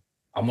yell,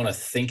 I'm going to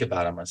think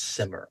about it, I'm going to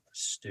simmer, I'm going to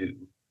stew,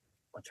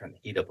 I'm going to turn the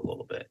heat up a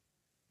little bit.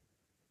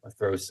 I'm going to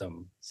throw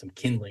some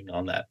kindling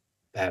on that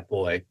bad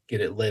boy,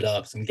 get it lit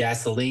up, some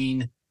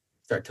gasoline,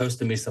 start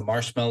toasting me some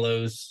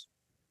marshmallows,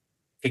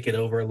 kick it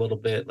over a little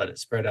bit, let it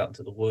spread out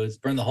into the woods,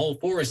 burn the whole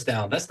forest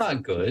down. That's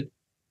not good.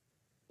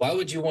 Why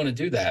would you want to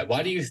do that?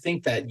 Why do you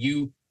think that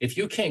if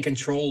you can't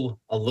control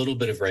a little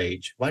bit of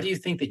rage, why do you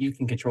think that you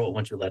can control it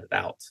once you let it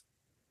out?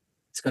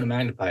 It's going to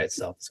magnify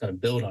itself. It's going to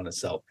build on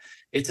itself.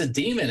 It's a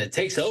demon. It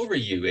takes over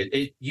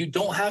you. You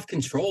don't have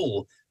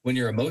control when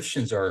your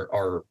emotions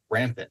are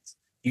rampant.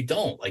 You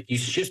don't. Like, you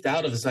shift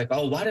out of it's like,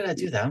 oh, why did I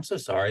do that? I'm so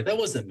sorry. That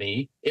wasn't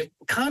me. It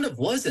kind of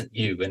wasn't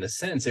you in a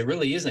sense. It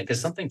really isn't,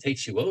 because something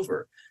takes you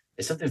over.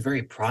 It's something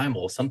very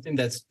primal, something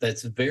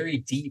that's very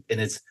deep, and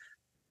it's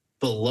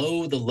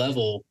below the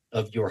level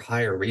of your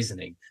higher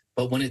reasoning.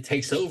 But when it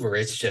takes over,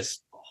 it's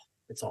just,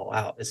 it's all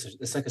out.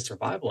 It's like a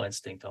survival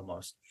instinct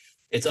almost.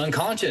 It's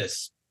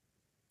unconscious,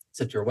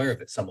 except you're aware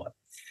of it somewhat.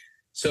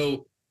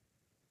 So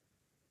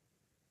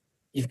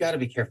you've got to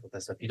be careful with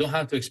that stuff. You don't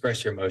have to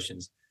express your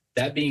emotions.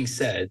 That being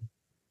said,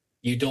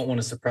 you don't want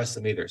to suppress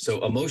them either.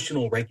 So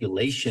emotional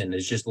regulation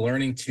is just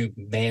learning to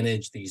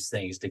manage these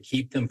things, to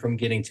keep them from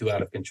getting too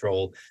out of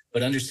control,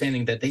 but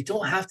understanding that they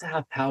don't have to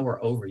have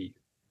power over you.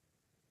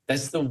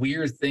 That's the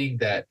weird thing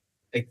that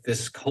like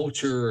this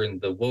culture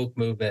and the woke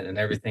movement and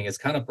everything is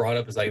kind of brought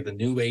up as like the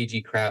new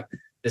agey crap.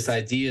 This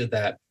idea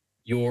that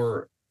you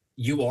are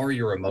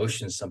your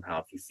emotions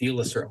somehow. If you feel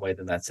a certain way,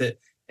 then that's it.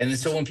 And then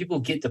so when people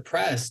get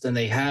depressed and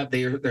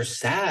they're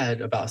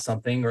sad about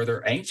something or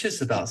they're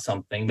anxious about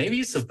something, maybe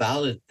it's a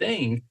valid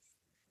thing,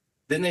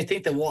 then they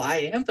think that, well,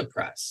 I am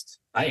depressed.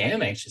 I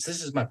am anxious.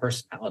 This is my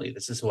personality.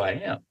 This is who I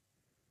am.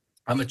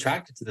 I'm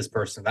attracted to this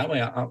person. That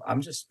way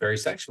I'm just very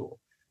sexual.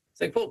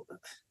 It's like, well,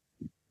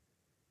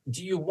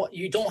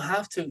 you don't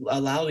have to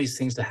allow these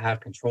things to have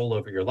control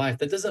over your life.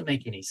 That doesn't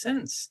make any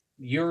sense.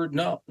 You're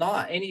not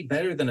any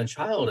better than a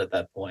child at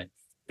that point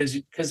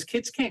because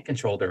kids can't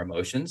control their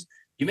emotions.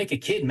 You make a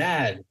kid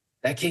mad,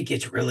 that kid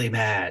gets really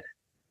mad.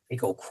 They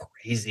go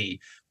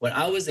crazy. When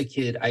I was a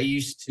kid, I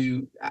used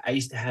to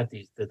have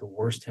the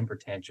worst temper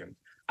tantrums.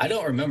 I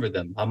don't remember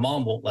them. My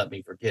mom won't let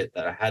me forget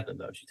that I had them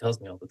though. She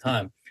tells me all the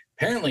time.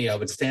 Apparently, I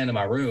would stand in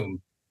my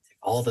room, take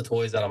all the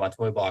toys out of my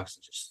toy box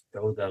and just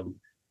throw them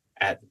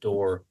at the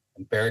door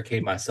and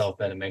barricade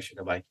myself in and make sure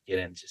nobody could get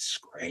in and just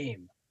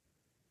scream.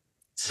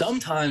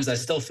 Sometimes I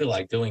still feel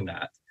like doing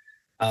that.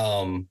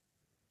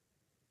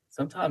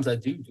 Sometimes I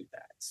do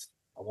that.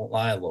 I won't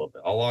lie a little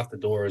bit. I'll lock the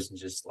doors and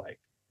just like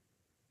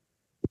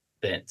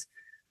vent.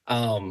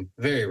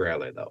 Very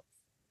rarely though.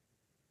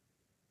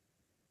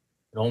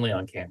 And only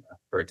on camera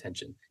for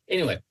attention.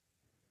 Anyway,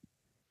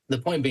 the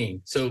point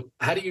being, so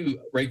how do you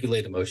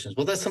regulate emotions?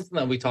 Well, that's something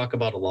that we talk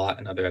about a lot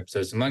in other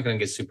episodes. I'm not going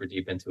to get super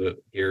deep into it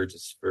here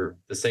just for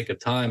the sake of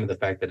time and the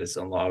fact that it's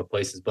in a lot of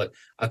places, but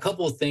a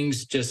couple of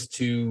things just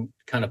to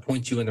kind of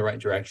point you in the right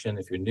direction.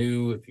 If you're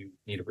new, if you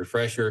need a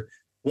refresher,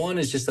 one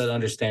is just that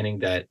understanding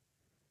that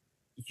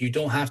you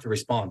don't have to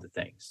respond to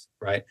things,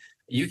 right?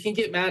 You can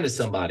get mad at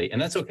somebody and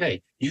that's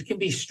okay. You can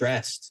be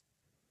stressed.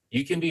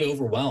 You can be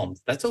overwhelmed.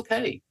 That's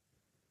okay.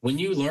 When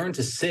you learn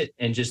to sit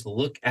and just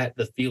look at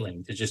the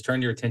feeling, to just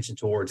turn your attention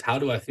towards how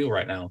do I feel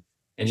right now?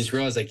 And just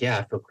realize like, yeah,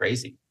 I feel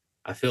crazy.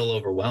 I feel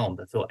overwhelmed.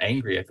 I feel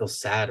angry. I feel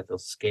sad. I feel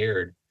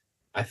scared.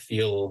 I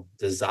feel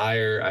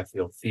desire. I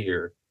feel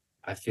fear.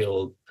 I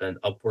feel an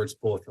upwards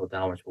pull. I feel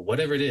downwards pull.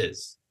 Whatever it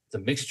is, it's a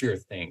mixture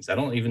of things. I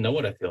don't even know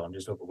what I feel. I'm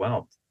just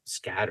overwhelmed,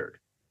 scattered.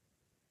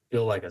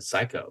 Feel like a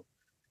psycho,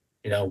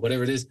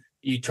 whatever it is,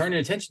 you turn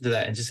your attention to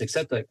that and just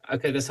accept like,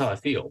 okay, that's how I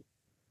feel.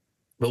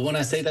 But when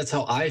I say that's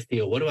how I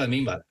feel, what do I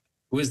mean by that?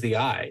 Who is the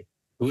I?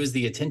 Who is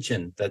the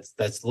attention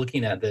that's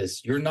looking at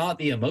this? You're not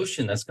the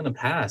emotion. That's going to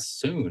pass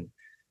soon.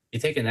 You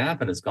take a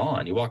nap and it's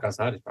gone. You walk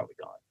outside, it's probably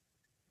gone.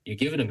 You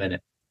give it a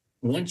minute.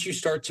 Once you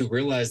start to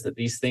realize that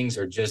these things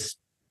are just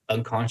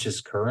unconscious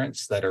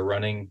currents that are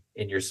running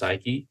in your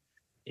psyche,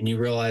 and you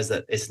realize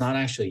that it's not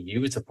actually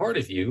you, it's a part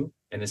of you,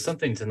 and it's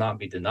something to not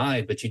be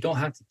denied, but you don't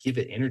have to give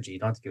it energy, you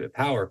don't have to give it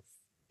power,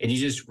 and you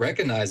just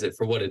recognize it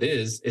for what it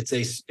is.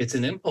 It's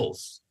an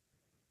impulse.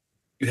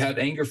 You have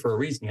anger for a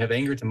reason. You have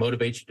anger to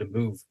motivate you to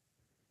move.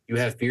 You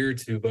have fear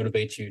to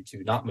motivate you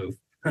to not move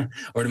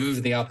or to move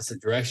in the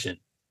opposite direction,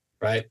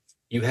 right?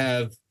 You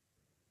have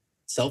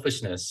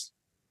selfishness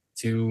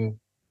to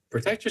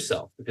protect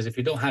yourself, because if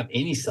you don't have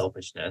any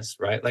selfishness,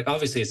 right? Like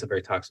obviously it's a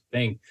very toxic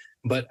thing,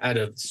 but at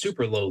a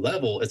super low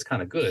level, it's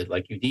kind of good.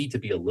 Like you need to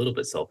be a little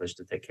bit selfish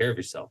to take care of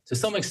yourself to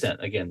some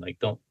extent. Again, like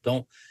don't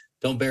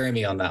bury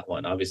me on that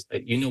one.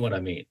 Obviously, you know what I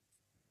mean.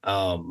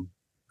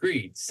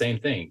 Greed, same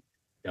thing.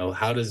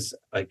 How does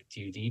do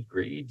you need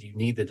greed? Do you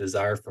need the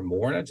desire for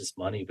more, not just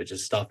money, but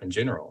just stuff in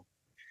general?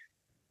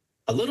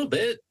 A little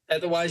bit,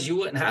 otherwise you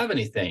wouldn't have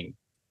anything.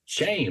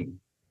 Shame.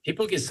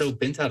 People get so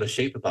bent out of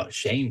shape about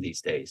shame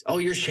these days. Oh,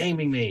 you're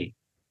shaming me.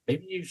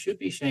 Maybe you should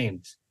be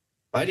shamed.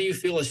 Why do you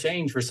feel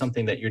ashamed for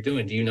something that you're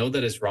doing? Do you know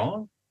that it's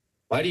wrong?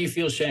 Why do you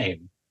feel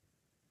shame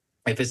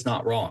if it's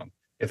not wrong?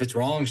 If it's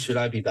wrong, should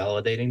I be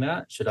validating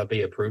that? Should I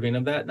be approving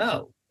of that?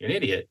 No, you're an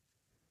idiot.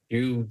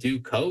 You do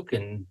coke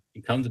and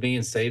you come to me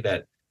and say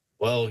that,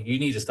 well, you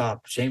need to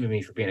stop shaming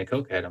me for being a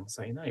cokehead. I'm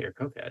saying, no, you're a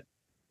cokehead.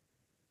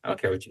 I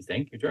don't care what you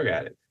think. You're a drug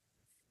addict.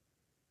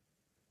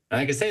 And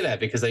I can say that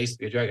because I used to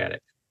be a drug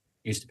addict.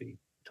 Used to be,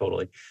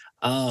 totally.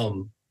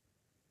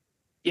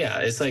 Yeah,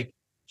 it's like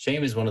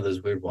shame is one of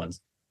those weird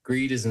ones.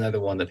 Greed is another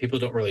one that people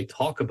don't really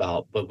talk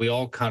about, but we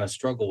all kind of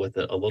struggle with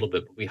it a little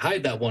bit. But we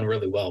hide that one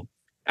really well.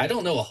 I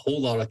don't know a whole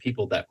lot of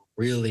people that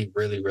really,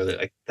 really, really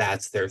like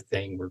that's their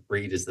thing, where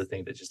greed is the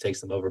thing that just takes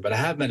them over. But I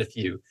have met a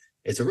few.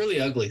 It's a really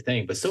ugly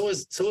thing, but so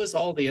is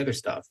all the other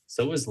stuff.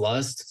 So is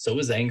lust, so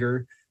is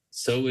anger,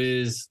 so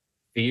is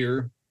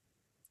fear,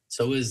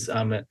 so is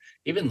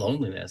even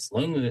loneliness.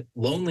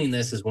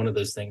 Loneliness is one of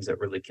those things that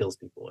really kills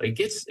people. It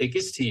gets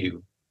to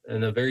you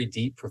in a very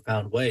deep,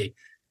 profound way.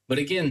 But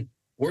again,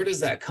 where does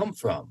that come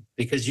from?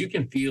 Because you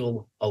can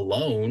feel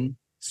alone,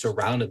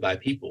 surrounded by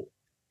people.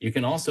 You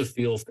can also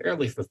feel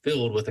fairly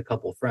fulfilled with a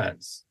couple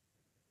friends.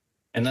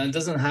 And that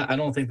doesn't I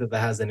don't think that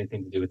has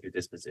anything to do with your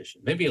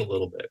disposition. Maybe a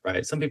little bit,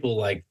 right? Some people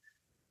like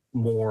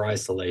more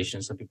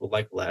isolation. Some people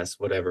like less,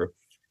 whatever.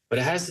 But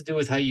it has to do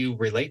with how you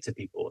relate to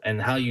people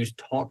and how you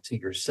talk to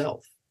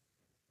yourself.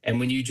 And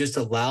when you just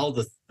allow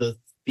the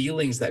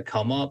feelings that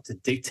come up to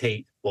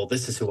dictate, well,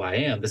 this is who I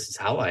am, this is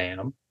how I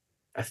am,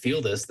 I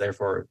feel this,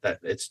 therefore that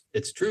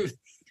it's truth,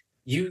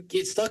 you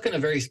get stuck in a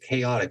very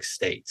chaotic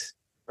state,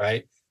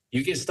 right?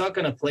 You get stuck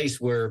in a place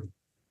where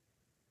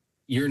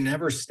you're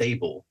never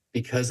stable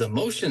because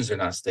emotions are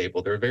not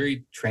stable. They're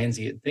very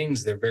transient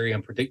things. They're very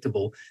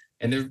unpredictable,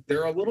 and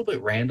they're a little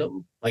bit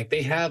random. Like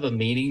they have a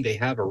meaning, they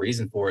have a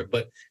reason for it,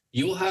 but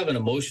you'll have an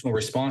emotional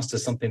response to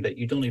something that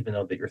you don't even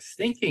know that you're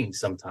thinking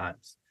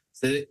sometimes.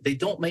 So they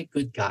don't make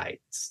good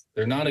guides.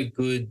 They're not a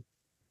good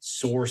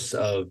source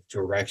of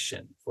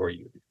direction for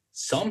you.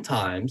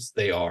 Sometimes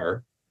they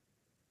are,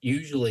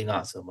 usually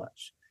not so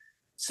much.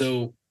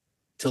 So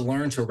to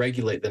learn to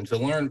regulate them, to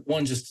learn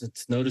one, just to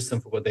notice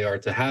them for what they are,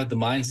 to have the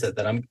mindset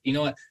that you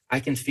know what, I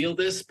can feel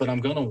this, but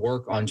I'm going to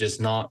work on just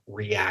not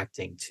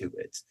reacting to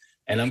it.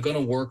 And I'm going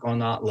to work on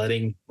not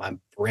letting my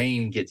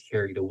brain get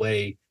carried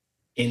away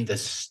in the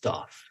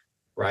stuff,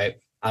 right?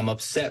 I'm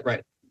upset,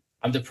 right?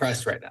 I'm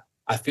depressed right now.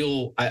 I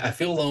feel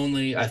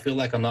lonely. I feel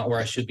like I'm not where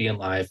I should be in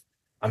life.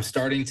 I'm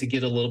starting to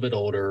get a little bit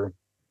older.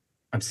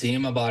 I'm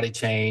seeing my body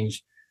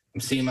change.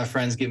 I'm seeing my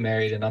friends get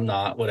married and I'm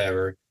not,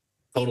 whatever.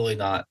 Totally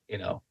not,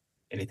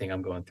 anything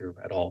I'm going through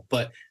at all.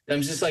 But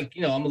I'm just like,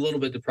 I'm a little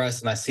bit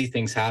depressed and I see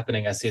things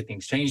happening. I see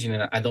things changing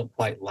and I don't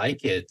quite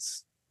like it.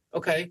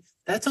 Okay.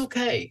 That's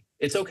okay.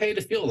 It's okay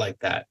to feel like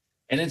that.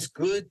 And it's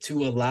good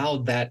to allow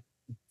that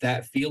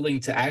feeling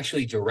to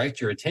actually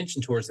direct your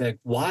attention towards that.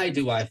 Why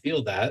do I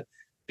feel that?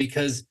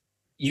 Because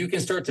you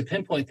can start to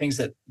pinpoint things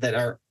that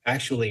are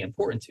actually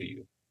important to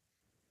you.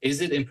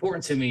 Is it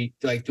important to me?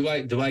 Like, do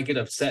I get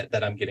upset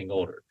that I'm getting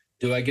older?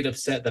 Do I get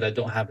upset that I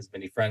don't have as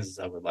many friends as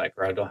I would like,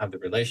 or I don't have the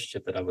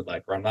relationship that I would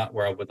like, or I'm not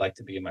where I would like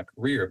to be in my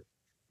career?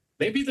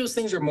 Maybe those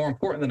things are more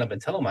important than I've been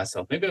telling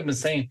myself. Maybe I've been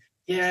saying,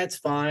 yeah, it's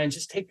fine.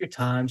 Just take your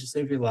time. Just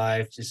live your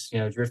life. Just,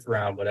 drift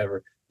around,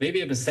 whatever.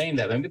 Maybe I've been saying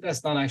that. Maybe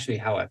that's not actually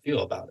how I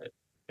feel about it.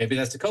 Maybe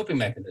that's a coping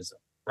mechanism,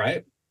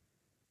 right?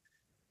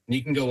 And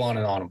you can go on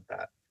and on with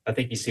that. I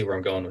think you see where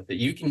I'm going with it.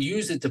 You can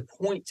use it to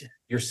point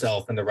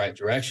yourself in the right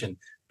direction,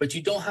 but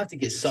you don't have to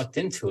get sucked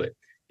into it.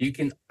 You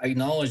can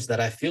acknowledge that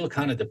I feel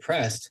kind of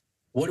depressed.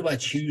 What do I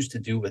choose to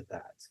do with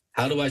that?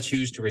 How do I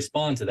choose to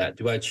respond to that?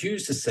 Do I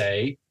choose to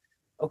say,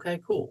 okay,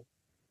 cool,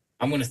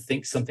 I'm going to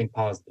think something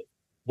positive?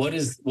 What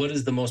is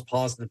the most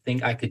positive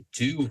thing I could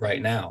do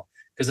right now?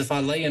 Because if I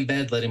lay in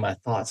bed letting my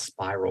thoughts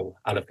spiral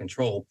out of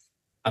control,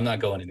 I'm not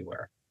going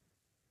anywhere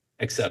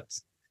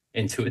except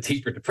into a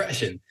deeper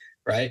depression,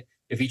 right?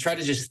 If you try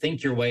to just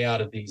think your way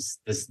out of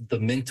the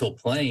mental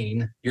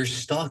plane, you're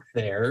stuck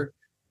there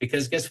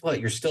because guess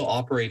what? You're still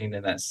operating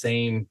in that's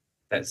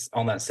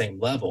on that same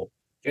level.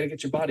 You got to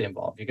get your body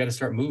involved. You got to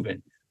start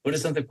moving. What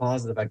is something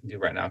positive I can do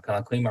right now? Can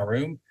I clean my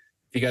room?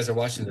 If you guys are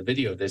watching the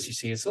video of this, you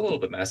see it's a little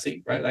bit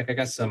messy, right? Like I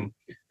got some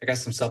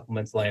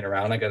supplements laying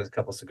around. I got a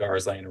couple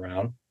cigars laying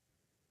around.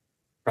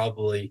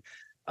 Probably,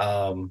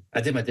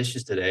 I did my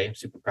dishes today. I'm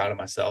super proud of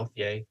myself.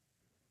 Yay.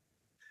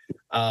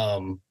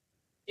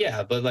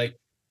 Yeah, but like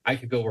I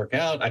could go work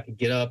out. I could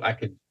get up. I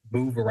could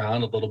move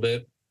around a little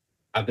bit.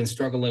 I've been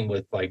struggling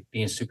with like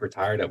being super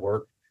tired at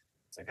work.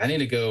 It's like, I need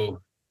to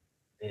go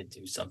and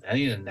do something. I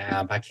need a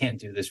nap. I can't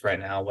do this right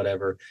now,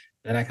 whatever.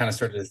 Then I kind of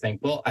started to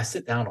think, well, I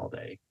sit down all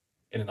day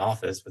in an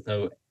office with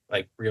no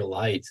like real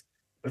light.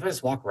 What if I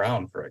just walk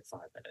around for like 5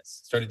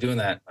 minutes? Started doing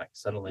that. Like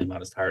suddenly I'm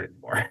not as tired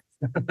anymore.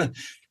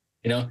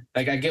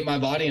 Like I get my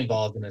body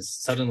involved and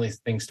suddenly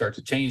things start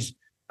to change.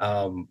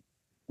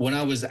 When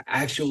I was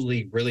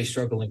actually really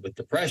struggling with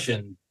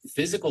depression,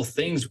 physical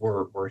things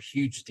were a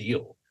huge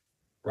deal,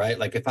 right?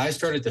 Like if I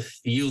started to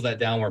feel that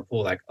downward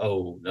pull, like,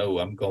 oh no,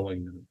 I'm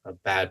going to a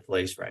bad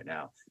place right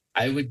now,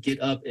 I would get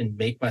up and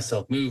make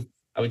myself move.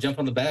 I would jump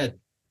on the bed.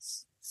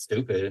 It's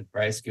stupid,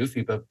 right? It's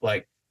goofy, but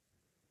like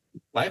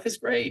life is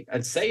great.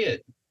 I'd say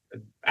it,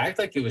 I'd act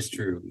like it was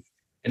true.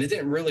 And it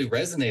didn't really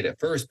resonate at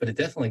first, but it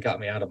definitely got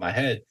me out of my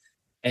head.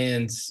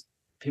 And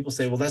people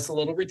say, well, that's a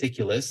little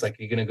ridiculous. Like,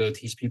 you're going to go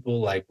teach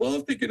people like, well,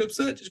 if they get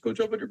upset, just go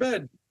jump on your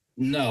bed.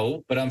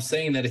 No, but I'm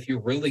saying that if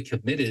you're really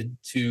committed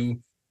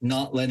to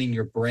not letting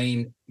your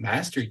brain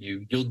master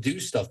you, you'll do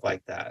stuff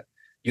like that.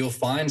 You'll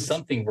find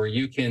something where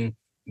you can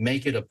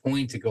make it a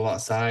point to go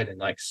outside and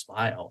like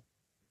smile.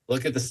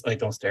 Look at this, like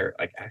don't stare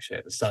like actually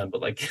at the sun,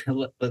 but like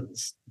let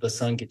the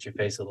sun get your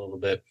face a little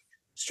bit.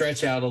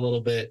 Stretch out a little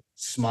bit,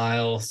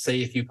 smile,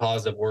 say a few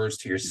positive words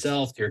to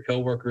yourself, to your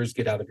coworkers,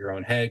 get out of your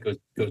own head,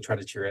 go try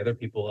to cheer other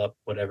people up,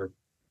 whatever.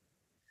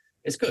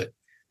 It's good.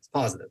 It's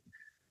positive.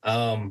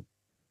 And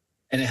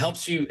it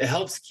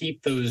helps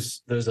keep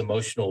those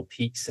emotional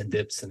peaks and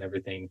dips and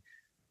everything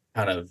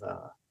kind of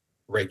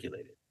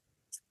regulated.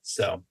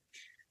 So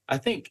I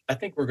think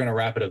we're going to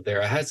wrap it up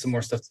there. I had some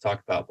more stuff to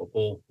talk about, but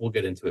we'll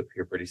get into it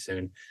here pretty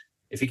soon.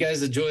 If you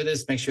guys enjoy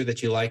this, make sure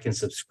that you like and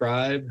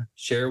subscribe,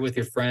 share with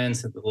your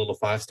friends, hit the little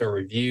 5-star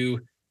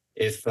review.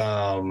 If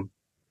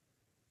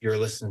you're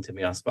listening to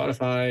me on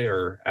Spotify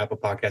or Apple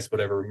Podcasts,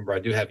 whatever, remember I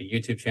do have a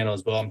YouTube channel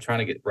as well. I'm trying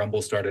to get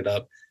Rumble started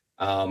up.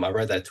 I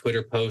read that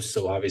Twitter post,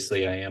 so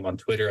obviously I am on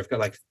Twitter. I've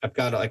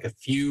got like a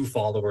few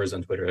followers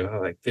on Twitter, I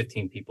have like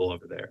 15 people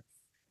over there.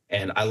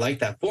 And I like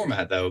that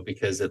format though,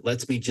 because it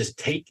lets me just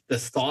take the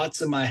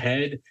thoughts in my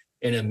head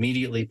and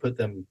immediately put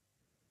them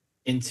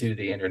into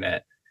the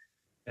internet.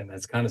 And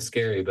that's kind of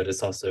scary, but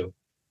it's also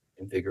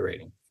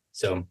invigorating.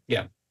 So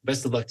yeah,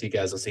 best of luck to you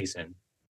guys. I'll see you soon.